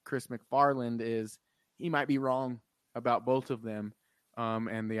for Chris McFarland is he might be wrong about both of them.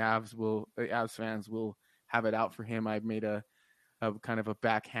 And the Avs fans will have it out for him. I made a kind of a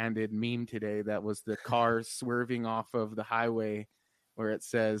backhanded meme today that was the car swerving off of the highway where it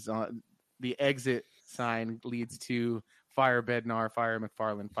says the exit sign leads to fire Bednar, fire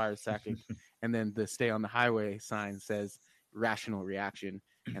McFarland, fire Sakic. And then the stay on the highway sign says rational reaction.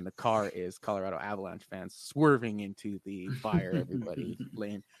 And the car is Colorado Avalanche fans swerving into the fire everybody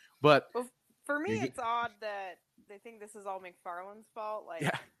lane. But well, for me, it's odd that they think this is all McFarland's fault. Like,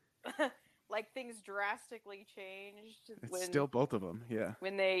 yeah. Like things drastically changed. It's still both of them, yeah.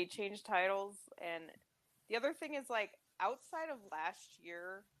 When they changed titles. And the other thing is, like, outside of last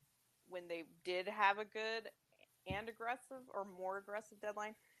year, when they did have a good and aggressive or more aggressive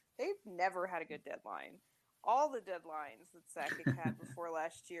deadline, they've never had a good deadline. All the deadlines that Sakic had before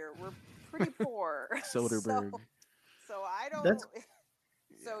last year were pretty poor. Soderbergh. So I don't.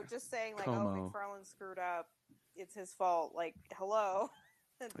 So just saying, like, Como. oh, McFarland screwed up, it's his fault. Like, hello.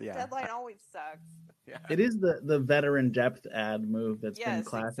 The deadline always sucks. Yeah. It is the veteran depth ad move that's been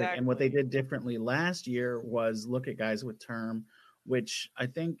classic. Exactly. And what they did differently last year was look at guys with term, which I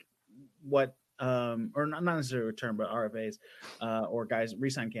think or not necessarily with term, but RFAs or guys,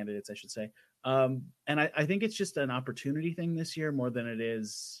 re-sign candidates, I should say. And I think it's just an opportunity thing this year more than it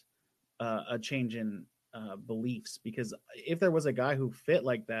is a change in beliefs. Because if there was a guy who fit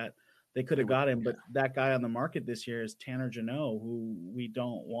like that, they could have got him, but that guy on the market this year is Tanner Jeannot, who we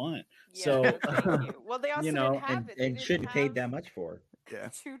don't want. Yeah, so, well, they also didn't have it. And shouldn't have paid that much for. Yeah,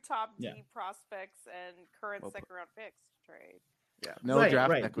 2 top D prospects and current second-round picks to trade. Yeah, no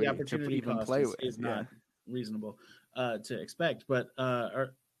draft equity. The opportunity to even cost play with is not reasonable to expect. But I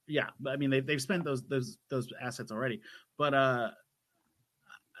mean they've spent those assets already. But I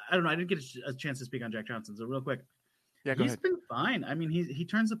don't know. I didn't get a chance to speak on Jack Johnson, so real quick. Yeah, he's been fine. I mean, he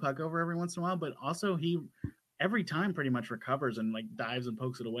turns the puck over every once in a while, but also he every time pretty much recovers and like dives and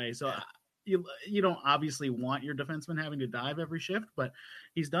pokes it away. So you don't obviously want your defenseman having to dive every shift, but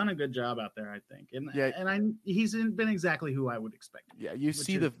he's done a good job out there, I think. And he's been exactly who I would expect. Yeah, you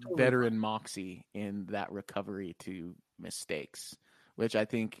see the totally veteran moxie in that recovery to mistakes, which I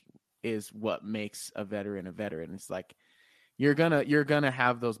think is what makes a veteran a veteran. It's like you're gonna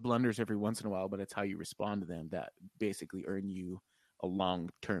have those blunders every once in a while, but it's how you respond to them that basically earn you a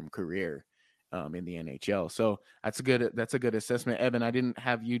long-term career in the NHL. So that's a good assessment. Evan, I didn't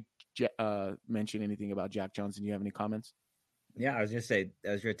have you mention anything about Jack Johnson. Do you have any comments? Yeah, I was gonna say,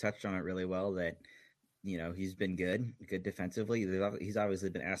 Ezra touched on it really well. That he's been good defensively. He's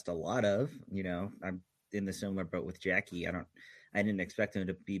obviously been asked a lot of. I'm in the similar boat with Jackie. I didn't expect him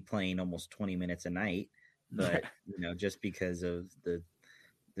to be playing almost 20 minutes a night. But just because of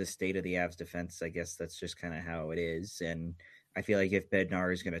the state of the Avs defense, I guess that's just kind of how it is. And I feel like if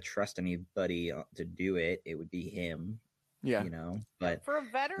Bednar is going to trust anybody to do it, it would be him. Yeah, But for a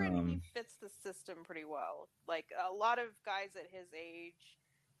veteran, he fits the system pretty well. Like a lot of guys at his age,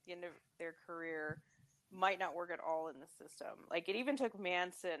 the end of their career, might not work at all in the system. Like it even took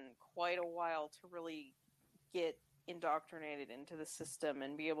Manson quite a while to really get indoctrinated into the system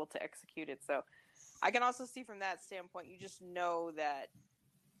and be able to execute it. So I can also see from that standpoint, you just know that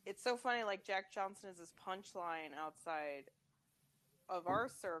it's so funny. Like Jack Johnson is this punchline outside of our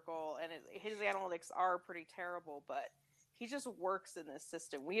circle, and his analytics are pretty terrible, but he just works in this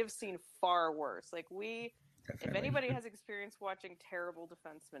system. We have seen far worse. Like if anybody has experience watching terrible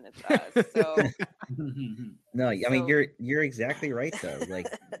defensemen, it's us. So no, I mean you're exactly right though. Like,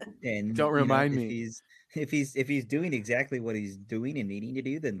 and don't remind me if he's doing exactly what he's doing and needing to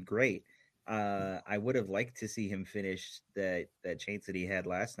do, then great. I would have liked to see him finish that chance that he had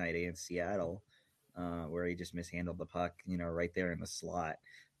last night against Seattle, where he just mishandled the puck, right there in the slot.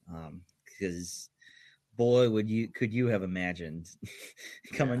 Because boy, could you have imagined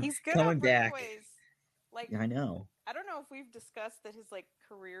coming back? Like I know. I don't know if we've discussed that his like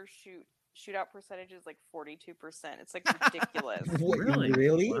career shootout percentage is like 42%. It's like ridiculous.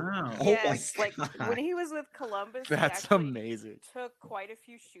 Really? Wow. Yes, like when he was with Columbus, that's amazing. Took quite a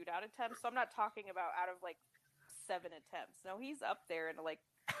few shootout attempts. So I'm not talking about out of like 7 attempts. No, he's up there in like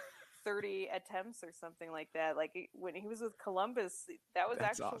 30 attempts or something like that. Like when he was with Columbus, that was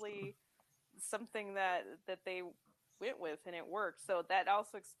actually something that they went with, and it worked. So that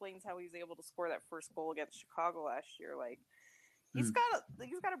also explains how he's able to score that first goal against Chicago last year. Like he's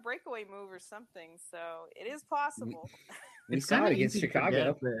got a breakaway move or something. So it is possible. We saw it against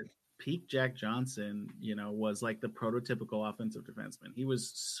Chicago. That peak Jack Johnson, was like the prototypical offensive defenseman. He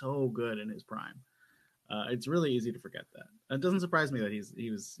was so good in his prime. It's really easy to forget that. It doesn't surprise me that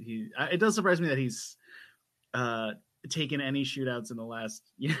it does surprise me that he's taken any shootouts in the last,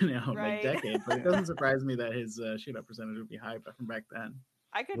 Right. decade, but it doesn't surprise me that his shootout percentage would be high from back then.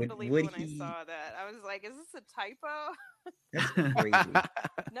 I couldn't believe it when I saw that. I was like, is this a typo? That's crazy.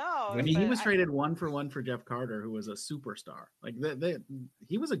 No. I mean, he was traded 1-for-1 for Jeff Carter, who was a superstar. Like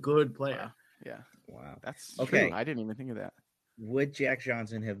he was a good player. Yeah. Wow. That's okay. True. I didn't even think of that. Would Jack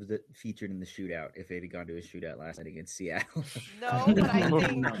Johnson have featured in the shootout if they'd gone to a shootout last night against Seattle? No, but I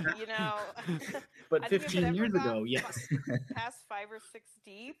think, But I think if it 15 ever years got ago, yes. Past 5 or 6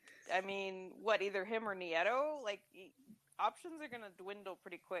 deep, I mean, either him or Nieto, like, options are going to dwindle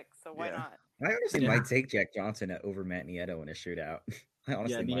pretty quick, so why not? I honestly might take Jack Johnson over Matt Nieto in a shootout. I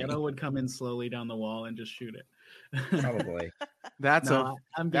honestly might. Nieto would come in slowly down the wall and just shoot it. Probably. That's a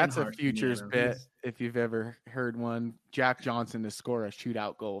harsh futures Nieto. bet if you've ever heard one. Jack Johnson to score a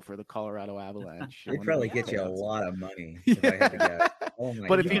shootout goal for the Colorado Avalanche. It'd probably get you a lot of money if I had to guess. Oh my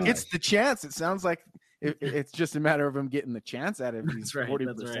but if he gosh. gets the chance, it sounds like it's just a matter of him getting the chance at it. He's That's right,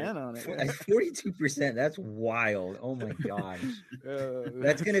 40% on it. 42%. That's wild. Oh my gosh.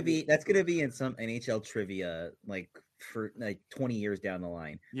 That's gonna be in some NHL trivia like for like 20 years down the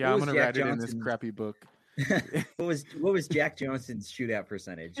line. Yeah, I'm gonna write it in this crappy book. what was Jack Johnson's shootout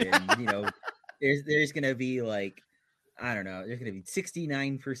percentage? And there's gonna be like, I don't know, there's gonna be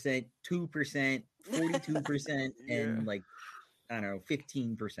 69%, 2%, 42%, and like, I don't know,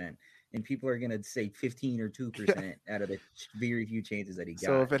 15%. And people are going to say 15 or 2% out of the very few chances that he got.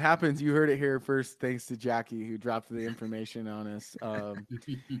 So if it happens, you heard it here first. Thanks to Jackie, who dropped the information on us.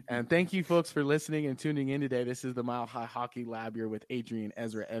 And thank you, folks, for listening and tuning in today. This is the Mile High Hockey Lab here with Adrian,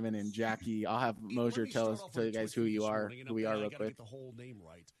 Ezra, Evan, and Jackie. I'll have Mosier tell you guys who we are real quick. Get the whole name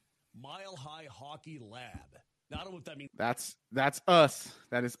right. Mile High Hockey Lab. Now, I don't know what that means. That's us.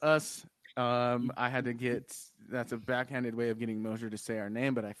 That is us. I had to get, that's a backhanded way of getting Mosier to say our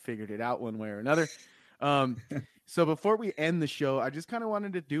name, but I figured it out one way or another. So before we end the show, I just kind of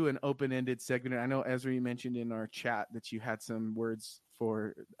wanted to do an open-ended segment. I know, Ezra, you mentioned in our chat that you had some words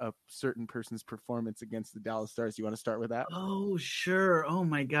for a certain person's performance against the Dallas Stars. You want to start with that? Oh, sure. Oh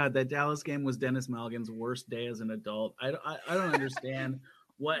my God. That Dallas game was Dennis Malgin's worst day as an adult. I don't understand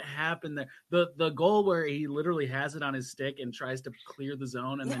what happened there. The goal where he literally has it on his stick and tries to clear the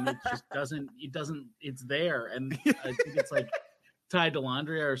zone, and then it just doesn't, it's there. And I think it's like Ty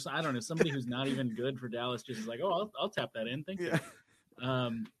Dellandrea or I don't know, somebody who's not even good for Dallas just is like, oh, I'll tap that in. Thank you.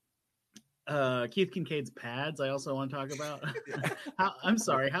 Keith Kincaid's pads I also want to talk about. I'm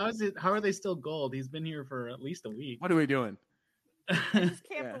sorry, how are they still gold? He's been here for at least a week. What are we doing? I just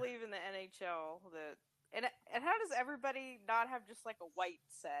can't believe in the NHL that and how does everybody not have just like a white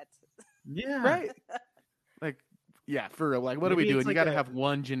set? Yeah. Right. Like, yeah, for like, what are we doing? You got to have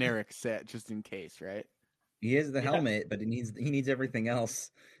one generic set just in case, right? He has the helmet, but he needs everything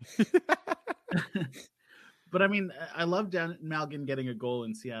else. But I mean, I love Malgin getting a goal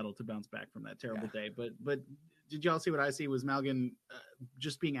in Seattle to bounce back from that terrible day. But did y'all see what I see? Was Malgin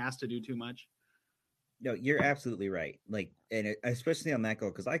just being asked to do too much? No, you're absolutely right. Like, and especially on that goal,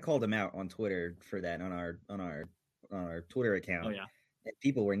 because I called him out on Twitter for that on our Twitter account. Oh yeah, and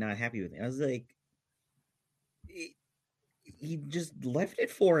people were not happy with me. I was like, he just left it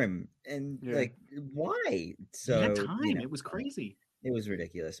for him, and like, why? So he had time. It was crazy. It was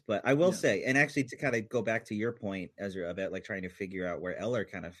ridiculous. But I will say, and actually to kind of go back to your point, Ezra, about like trying to figure out where Eller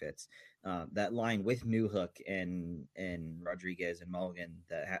kind of fits, that line with Newhook and Rodriguez and Mulligan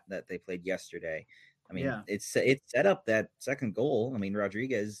that they played yesterday. I mean, it set up that second goal. I mean,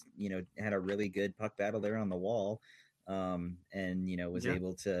 Rodriguez, had a really good puck battle there on the wall, and was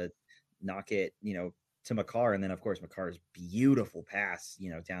able to knock it, to Makar, and then of course Makar's beautiful pass,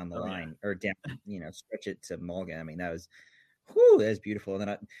 down the line or down, stretch it to Mulligan. I mean, that was beautiful. And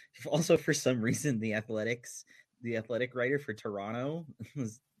then also for some reason the athletic writer for Toronto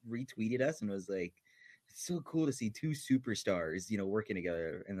was retweeted us and was like, it's so cool to see two superstars, working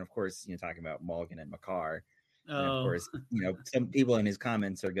together. And of course, talking about Mulligan and Makar. And of course, some people in his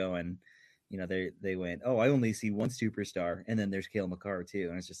comments are going, they went, oh, I only see one superstar. And then there's Cale Makar too.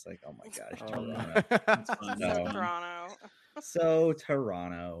 And it's just like, oh my gosh, Toronto. So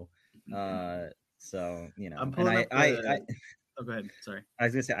Toronto. So, I'm pulling oh, go ahead. Sorry. I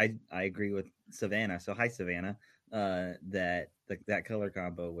was going to say, I agree with Savannah. So hi, Savannah, that color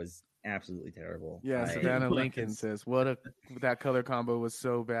combo was absolutely terrible. Yeah, Savannah Lincoln says, that color combo was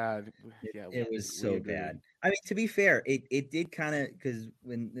so bad. It was so bad. I mean, to be fair, it did kind of, because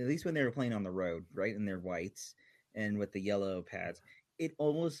at least when they were playing on the road, right, in their whites and with the yellow pads, it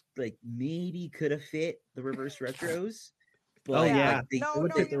almost like maybe could have fit the reverse retros. But Oh, yeah. like, It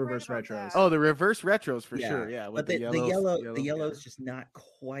would fit the reverse retros. Oh, the reverse retros for yeah, sure. Yeah, with but the yellow, the yellow is just not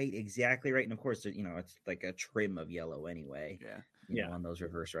quite exactly right. And of course, it's like a trim of yellow anyway. Yeah, On those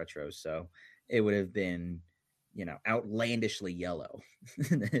reverse retros, so it would have been, outlandishly yellow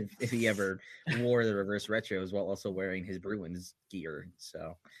if he ever wore the reverse retros while also wearing his Bruins gear.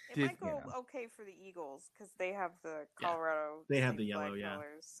 So it might go okay for the Eagles because they have the Colorado. They have the flag yellow, yeah.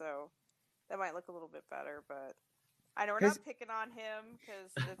 colors, so that might look a little bit better. But I know we're not picking on him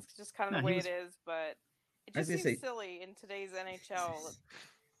because it's just kind of the way it is. But it just seems silly in today's NHL.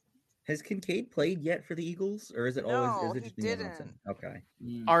 Has Kincaid played yet for the Eagles, or is it always? Is it just he didn't. Okay.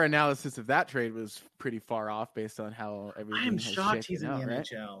 Our analysis of that trade was pretty far off based on how everything. I'm has shocked he's in shaken the out,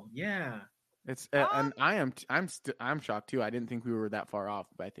 NHL. Yeah, it's and I'm shocked too. I didn't think we were that far off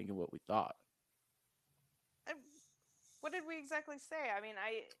by thinking what we thought. What did we exactly say? I mean,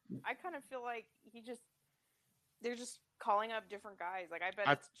 I kind of feel like they're just calling up different guys. Like I bet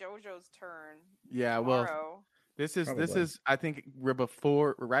it's JoJo's turn. Yeah, tomorrow. well, this is I think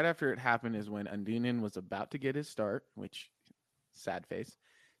right after it happened is when Andunen was about to get his start, which sad face.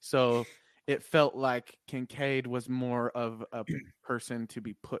 So it felt like Kincaid was more of a person to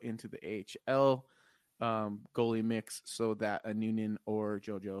be put into the AHL goalie mix so that Andunen or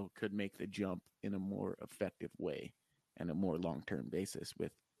JoJo could make the jump in a more effective way and a more long-term basis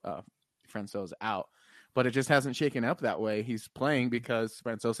with Francouz out. But it just hasn't shaken up that way. He's playing because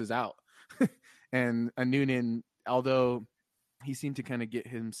Francouz is out. And Andunen, although he seemed to kind of get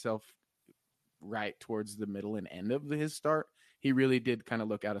himself right towards the middle and end of his start, he really did kind of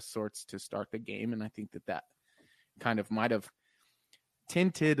look out of sorts to start the game. And I think that kind of might have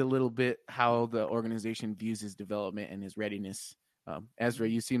tinted a little bit how the organization views his development and his readiness. Ezra,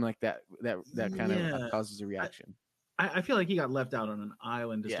 you seem like that kind of causes a reaction. I feel like he got left out on an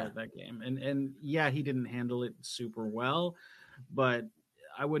island to start that game. And he didn't handle it super well, but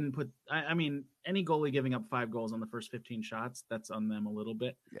I wouldn't put I mean, any goalie giving up 5 goals on the first 15 shots, that's on them a little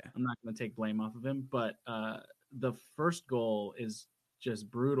bit. Yeah. I'm not going to take blame off of him, but the first goal is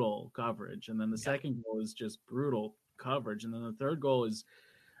just brutal coverage, and then the second goal is just brutal coverage, and then the third goal is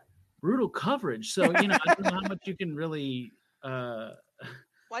brutal coverage. So, I don't know how much you can really well,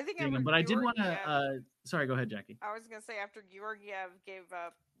 I think but I did want to sorry, go ahead, Jackie. I was going to say after Georgiev gave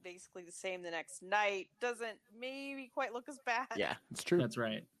up basically the same the next night, doesn't maybe quite look as bad. Yeah, it's true. That's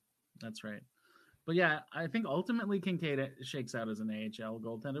right. But yeah, I think ultimately Kincaid shakes out as an AHL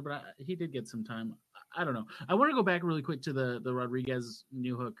goaltender, but he did get some time. I don't know. I want to go back really quick to the Rodriguez,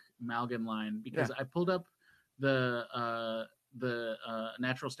 Newhook, Malgin line because I pulled up the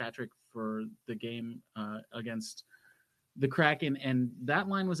natural stat trick for the game against the Kraken, and that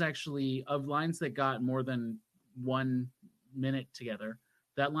line was actually, of lines that got more than 1 minute together,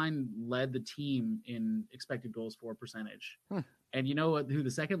 that line led the team in expected goals for percentage. And you know who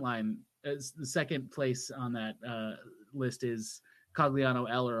the second line is? The second place on that list is Cogliano,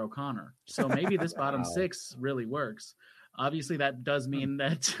 Eller, O'Connor. So maybe this bottom 6 really works. Obviously, that does mean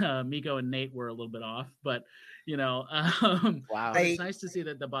that Mikko and Nate were a little bit off, but wow, it's nice to see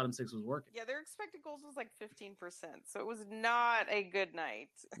that the bottom 6 was working. Yeah, their expected goals was like 15%, so it was not a good night.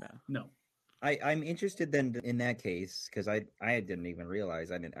 No. I'm interested then in that case because I didn't even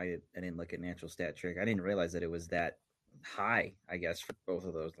realize I didn't look at natural stat trick. I didn't realize that it was that high, I guess, for both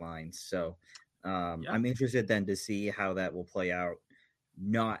of those lines. So I'm interested then to see how that will play out,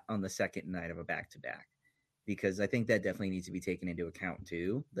 not on the second night of a back-to-back, because I think that definitely needs to be taken into account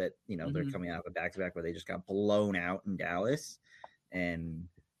too. That they're coming out of a back-to-back where they just got blown out in Dallas, and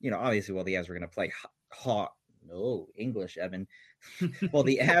obviously while the Avs were going to play hot. No English, Evan. Well,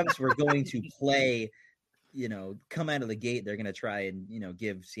 the Avs were going to play, come out of the gate. They're going to try and,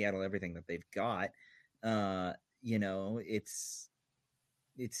 give Seattle everything that they've got. It's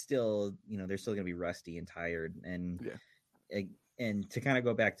still, they're still going to be rusty and tired. And to kind of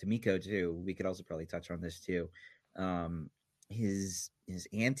go back to Mikko too, we could also probably touch on this too. His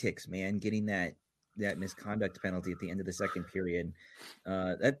antics, man, getting that misconduct penalty at the end of the second period.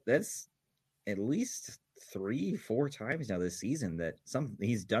 That's at least 3-4 times now this season that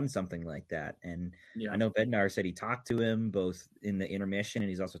he's done something like that. And I know Bednar said he talked to him both in the intermission and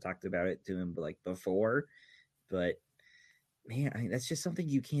he's also talked about it to him like before, but man, that's just something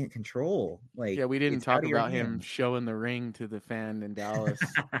you can't control. Like, we didn't talk about him showing the ring to the fan in Dallas.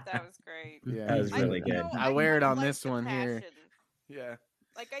 That was great. Yeah, that was really good. I wear it on this one here. Yeah.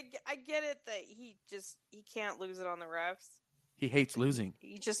 Like I get it that he can't lose it on the refs. He hates losing.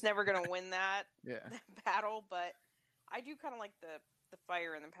 He's just never going to win that that battle, but I do kind of like the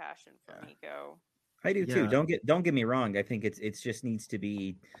fire and the passion for Mikko. I do too. Yeah. Don't get me wrong. I think it's just needs to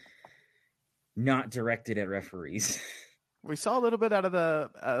be not directed at referees. We saw a little bit out of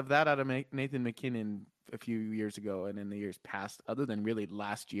that out of Nathan McKinnon a few years ago, and in the years past, other than really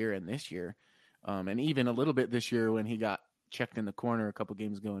last year and this year, and even a little bit this year when he got checked in the corner a couple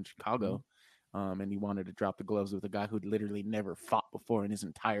games ago in Chicago, and he wanted to drop the gloves with a guy who'd literally never fought before in his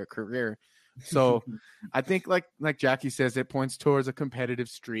entire career. So I think, like Jackie says, it points towards a competitive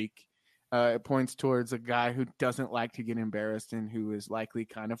streak. It points towards a guy who doesn't like to get embarrassed and who is likely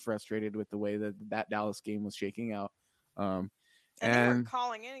kind of frustrated with the way that Dallas game was shaking out. And they weren't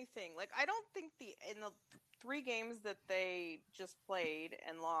calling anything. Like, I don't think in the 3 games that they just played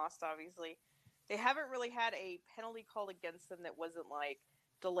and lost, obviously, they haven't really had a penalty called against them that wasn't like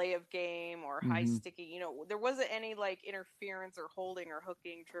delay of game or high sticking. There wasn't any like interference or holding or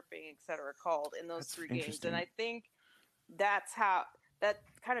hooking, tripping, etc. called in those 3 games. And I think that's how that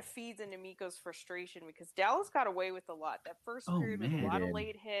kind of feeds into Mikko's frustration, because Dallas got away with a lot. That first period was a lot of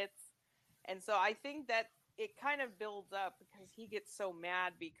late hits. And so I think that it kind of builds up because he gets so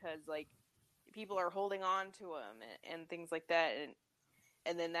mad because like people are holding on to him and things like that,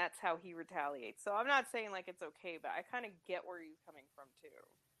 and then that's how he retaliates. So I'm not saying like it's okay, but I kind of get where he's coming from too.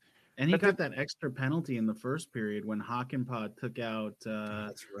 And he got that extra penalty in the first period when Hakanpää took out.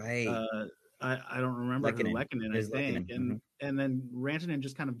 That's right. I don't remember who, Lehkonen, I think. And then Rantanen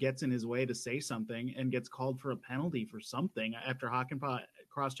just kind of gets in his way to say something and gets called for a penalty for something after Hakanpää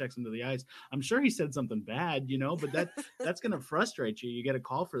cross-checks him to the ice. I'm sure he said something bad, but that's going to frustrate you. You get a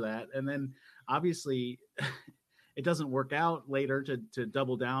call for that. And then obviously it doesn't work out later to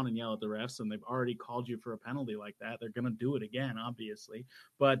double down and yell at the refs, and they've already called you for a penalty like that. They're going to do it again, obviously.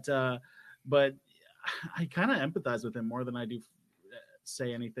 But I kind of empathize with him more than I do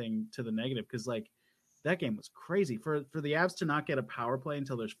say anything to the negative, because like that game was crazy for the Avs to not get a power play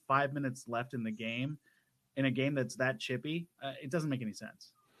until there's 5 minutes left in the game, in a game that's that chippy. It doesn't make any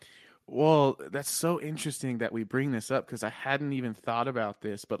sense. Well, that's so interesting that we bring this up, because I hadn't even thought about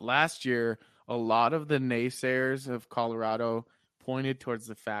this. But last year, a lot of the naysayers of Colorado pointed towards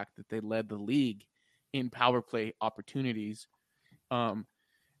the fact that they led the league in power play opportunities. And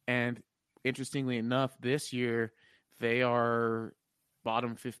interestingly enough, this year they are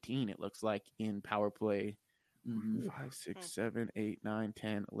bottom 15, it looks like, in power play. 5, 6, 7, 8, 9,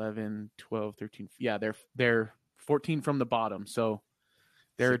 10, 11, 12, 13. Yeah, they're 14 from the bottom. So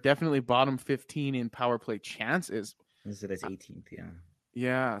they're definitely bottom 15 in power play chances. Is it as 18th? Yeah.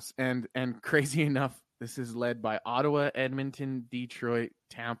 Yes. And crazy enough, this is led by Ottawa, Edmonton, Detroit,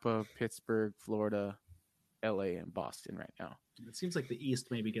 Tampa, Pittsburgh, Florida, LA, and Boston right now. It seems like the East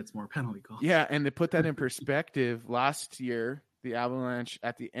maybe gets more penalty calls. Yeah. And to put that in perspective, last year, the Avalanche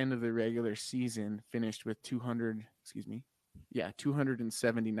at the end of the regular season finished with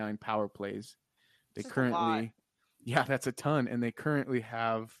 279 power plays. They currently, that's a ton. And they currently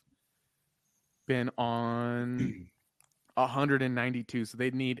have been on 192. So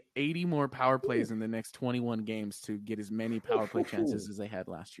they'd need 80 more power plays in the next 21 games to get as many power play chances as they had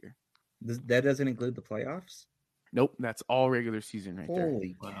last year. That doesn't include the playoffs? Nope. That's all regular season right there.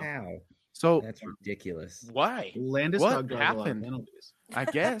 Holy cow. So that's ridiculous. Why? Landeskog draws a lot of penalties. I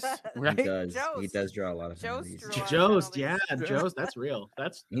guess, right? He does. He does draw a lot of penalties. Jost, that's real.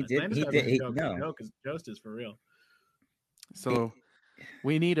 That's he did. No, because Jost is for real. So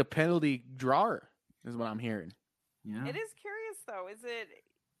we need a penalty drawer, is what I'm hearing. Yeah. It is curious though. Is it?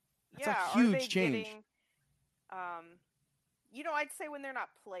 It's a huge change. Getting, I'd say when they're not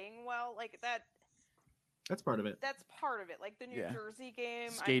playing well, like that. That's part of it. That's part of it. Like the New Jersey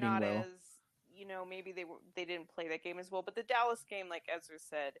game, skating I'm not well. as, maybe they didn't play that game as well. But the Dallas game, like Ezra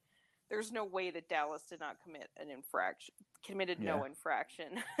said, there's no way that Dallas did not commit an infraction, no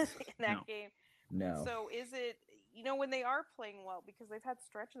infraction in that game. No. So is it, when they are playing well, because they've had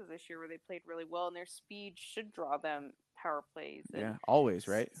stretches this year where they played really well and their speed should draw them power plays. Yeah, always,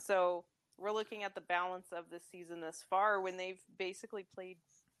 right? So we're looking at the balance of the season thus far when they've basically played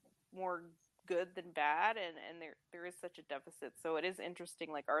more good than bad, and there is such a deficit. So it is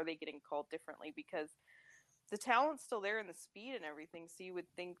interesting, like, are they getting called differently? Because the talent's still there and the speed and everything, so you would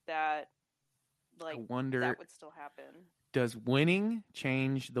think that, like, I wonder, that would still happen. Does winning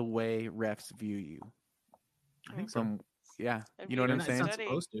change the way refs view you? I think so. Yeah, you know what I'm saying? It's not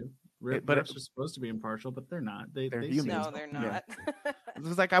supposed to. Refs are supposed to be impartial, but they're not. They're humans. No, they're not. Yeah.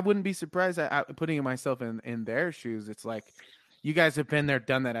 It's like, I wouldn't be surprised at putting myself in their shoes. It's like, you guys have been there,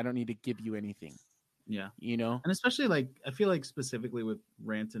 done that. I don't need to give you anything. Yeah. And especially, like, I feel like specifically with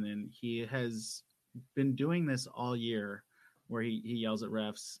Rantanen, he has been doing this all year where he yells at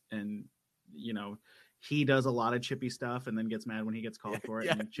refs and, he does a lot of chippy stuff and then gets mad when he gets called for it.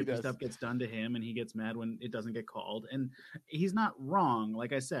 Yeah, and chippy stuff gets done to him and he gets mad when it doesn't get called. And he's not wrong.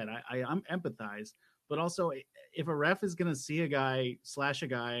 Like I said, I'm empathize, but also if a ref is going to see a guy slash a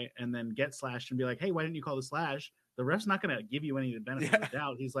guy and then get slashed and be like, hey, why didn't you call the slash? The ref's not going to give you any benefit of the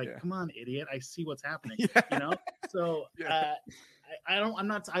doubt. He's like, come on, idiot. I see what's happening. You know? So I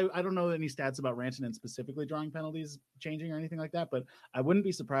don't know any stats about Rantanen specifically drawing penalties changing or anything like that, but I wouldn't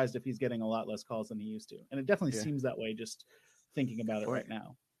be surprised if he's getting a lot less calls than he used to. And it definitely seems that way just thinking about it right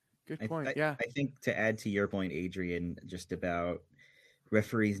now. Good point. I think to add to your point, Adrian, just about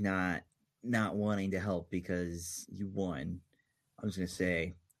referees not wanting to help because you won. I was going to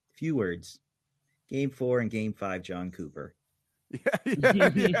say a few words. Game 4 and Game 5, John Cooper.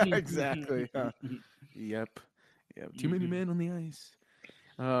 Yeah, exactly. Yep. Too many men on the ice.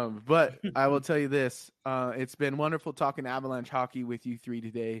 But I will tell you this. It's been wonderful talking Avalanche hockey with you three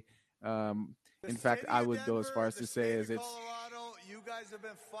today. In fact, I would go as far as to say as it's... Colorado, you guys have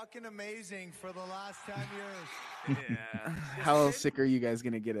been fucking amazing for the last 10 years. Yeah. How sick are you guys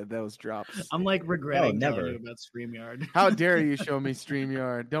going to get at those drops? I'm like regretting never telling you about StreamYard. How dare you show me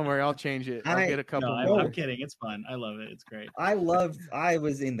StreamYard? Don't worry, I'll change it. I'll get a couple more. I'm kidding. It's fun. I love it. It's great. I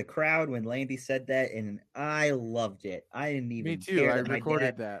was in the crowd when Landy said that, and I loved it. I didn't even Me too. care I that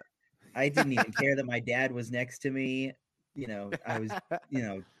recorded that. I didn't even care that my dad was next to me. I was,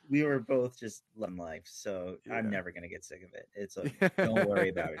 we were both just loving life. So I'm never going to get sick of it. Don't worry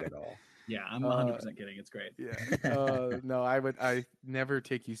about it at all. Yeah, I'm 100% kidding. It's great. Yeah. No, I never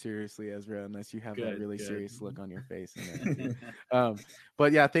take you seriously, Ezra, unless you have that really serious look on your face.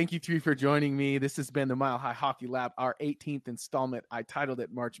 But yeah, thank you three for joining me. This has been the Mile High Hockey Lab, our 18th installment. I titled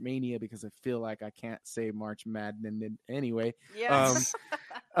it March Mania because I feel like I can't say March Madden anyway. Yes.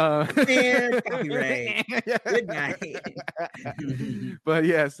 Copyright. Good night. But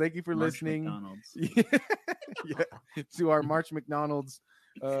yes, thank you for March listening. McDonald's. To our March McDonald's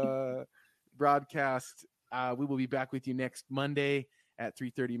broadcast. We will be back with you next Monday at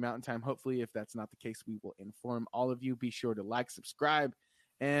 3:30 Mountain Time. Hopefully, if that's not the case, we will inform all of you. Be sure to like, subscribe,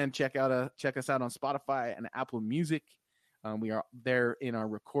 and check us out on Spotify and Apple Music. We are there in our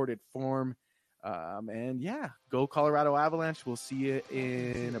recorded form. And go Colorado Avalanche. We'll see you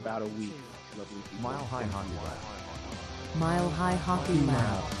in about a week. Lovely people. Mile High Hockey Lab. Mile High Hockey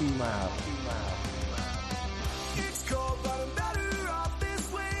Lab.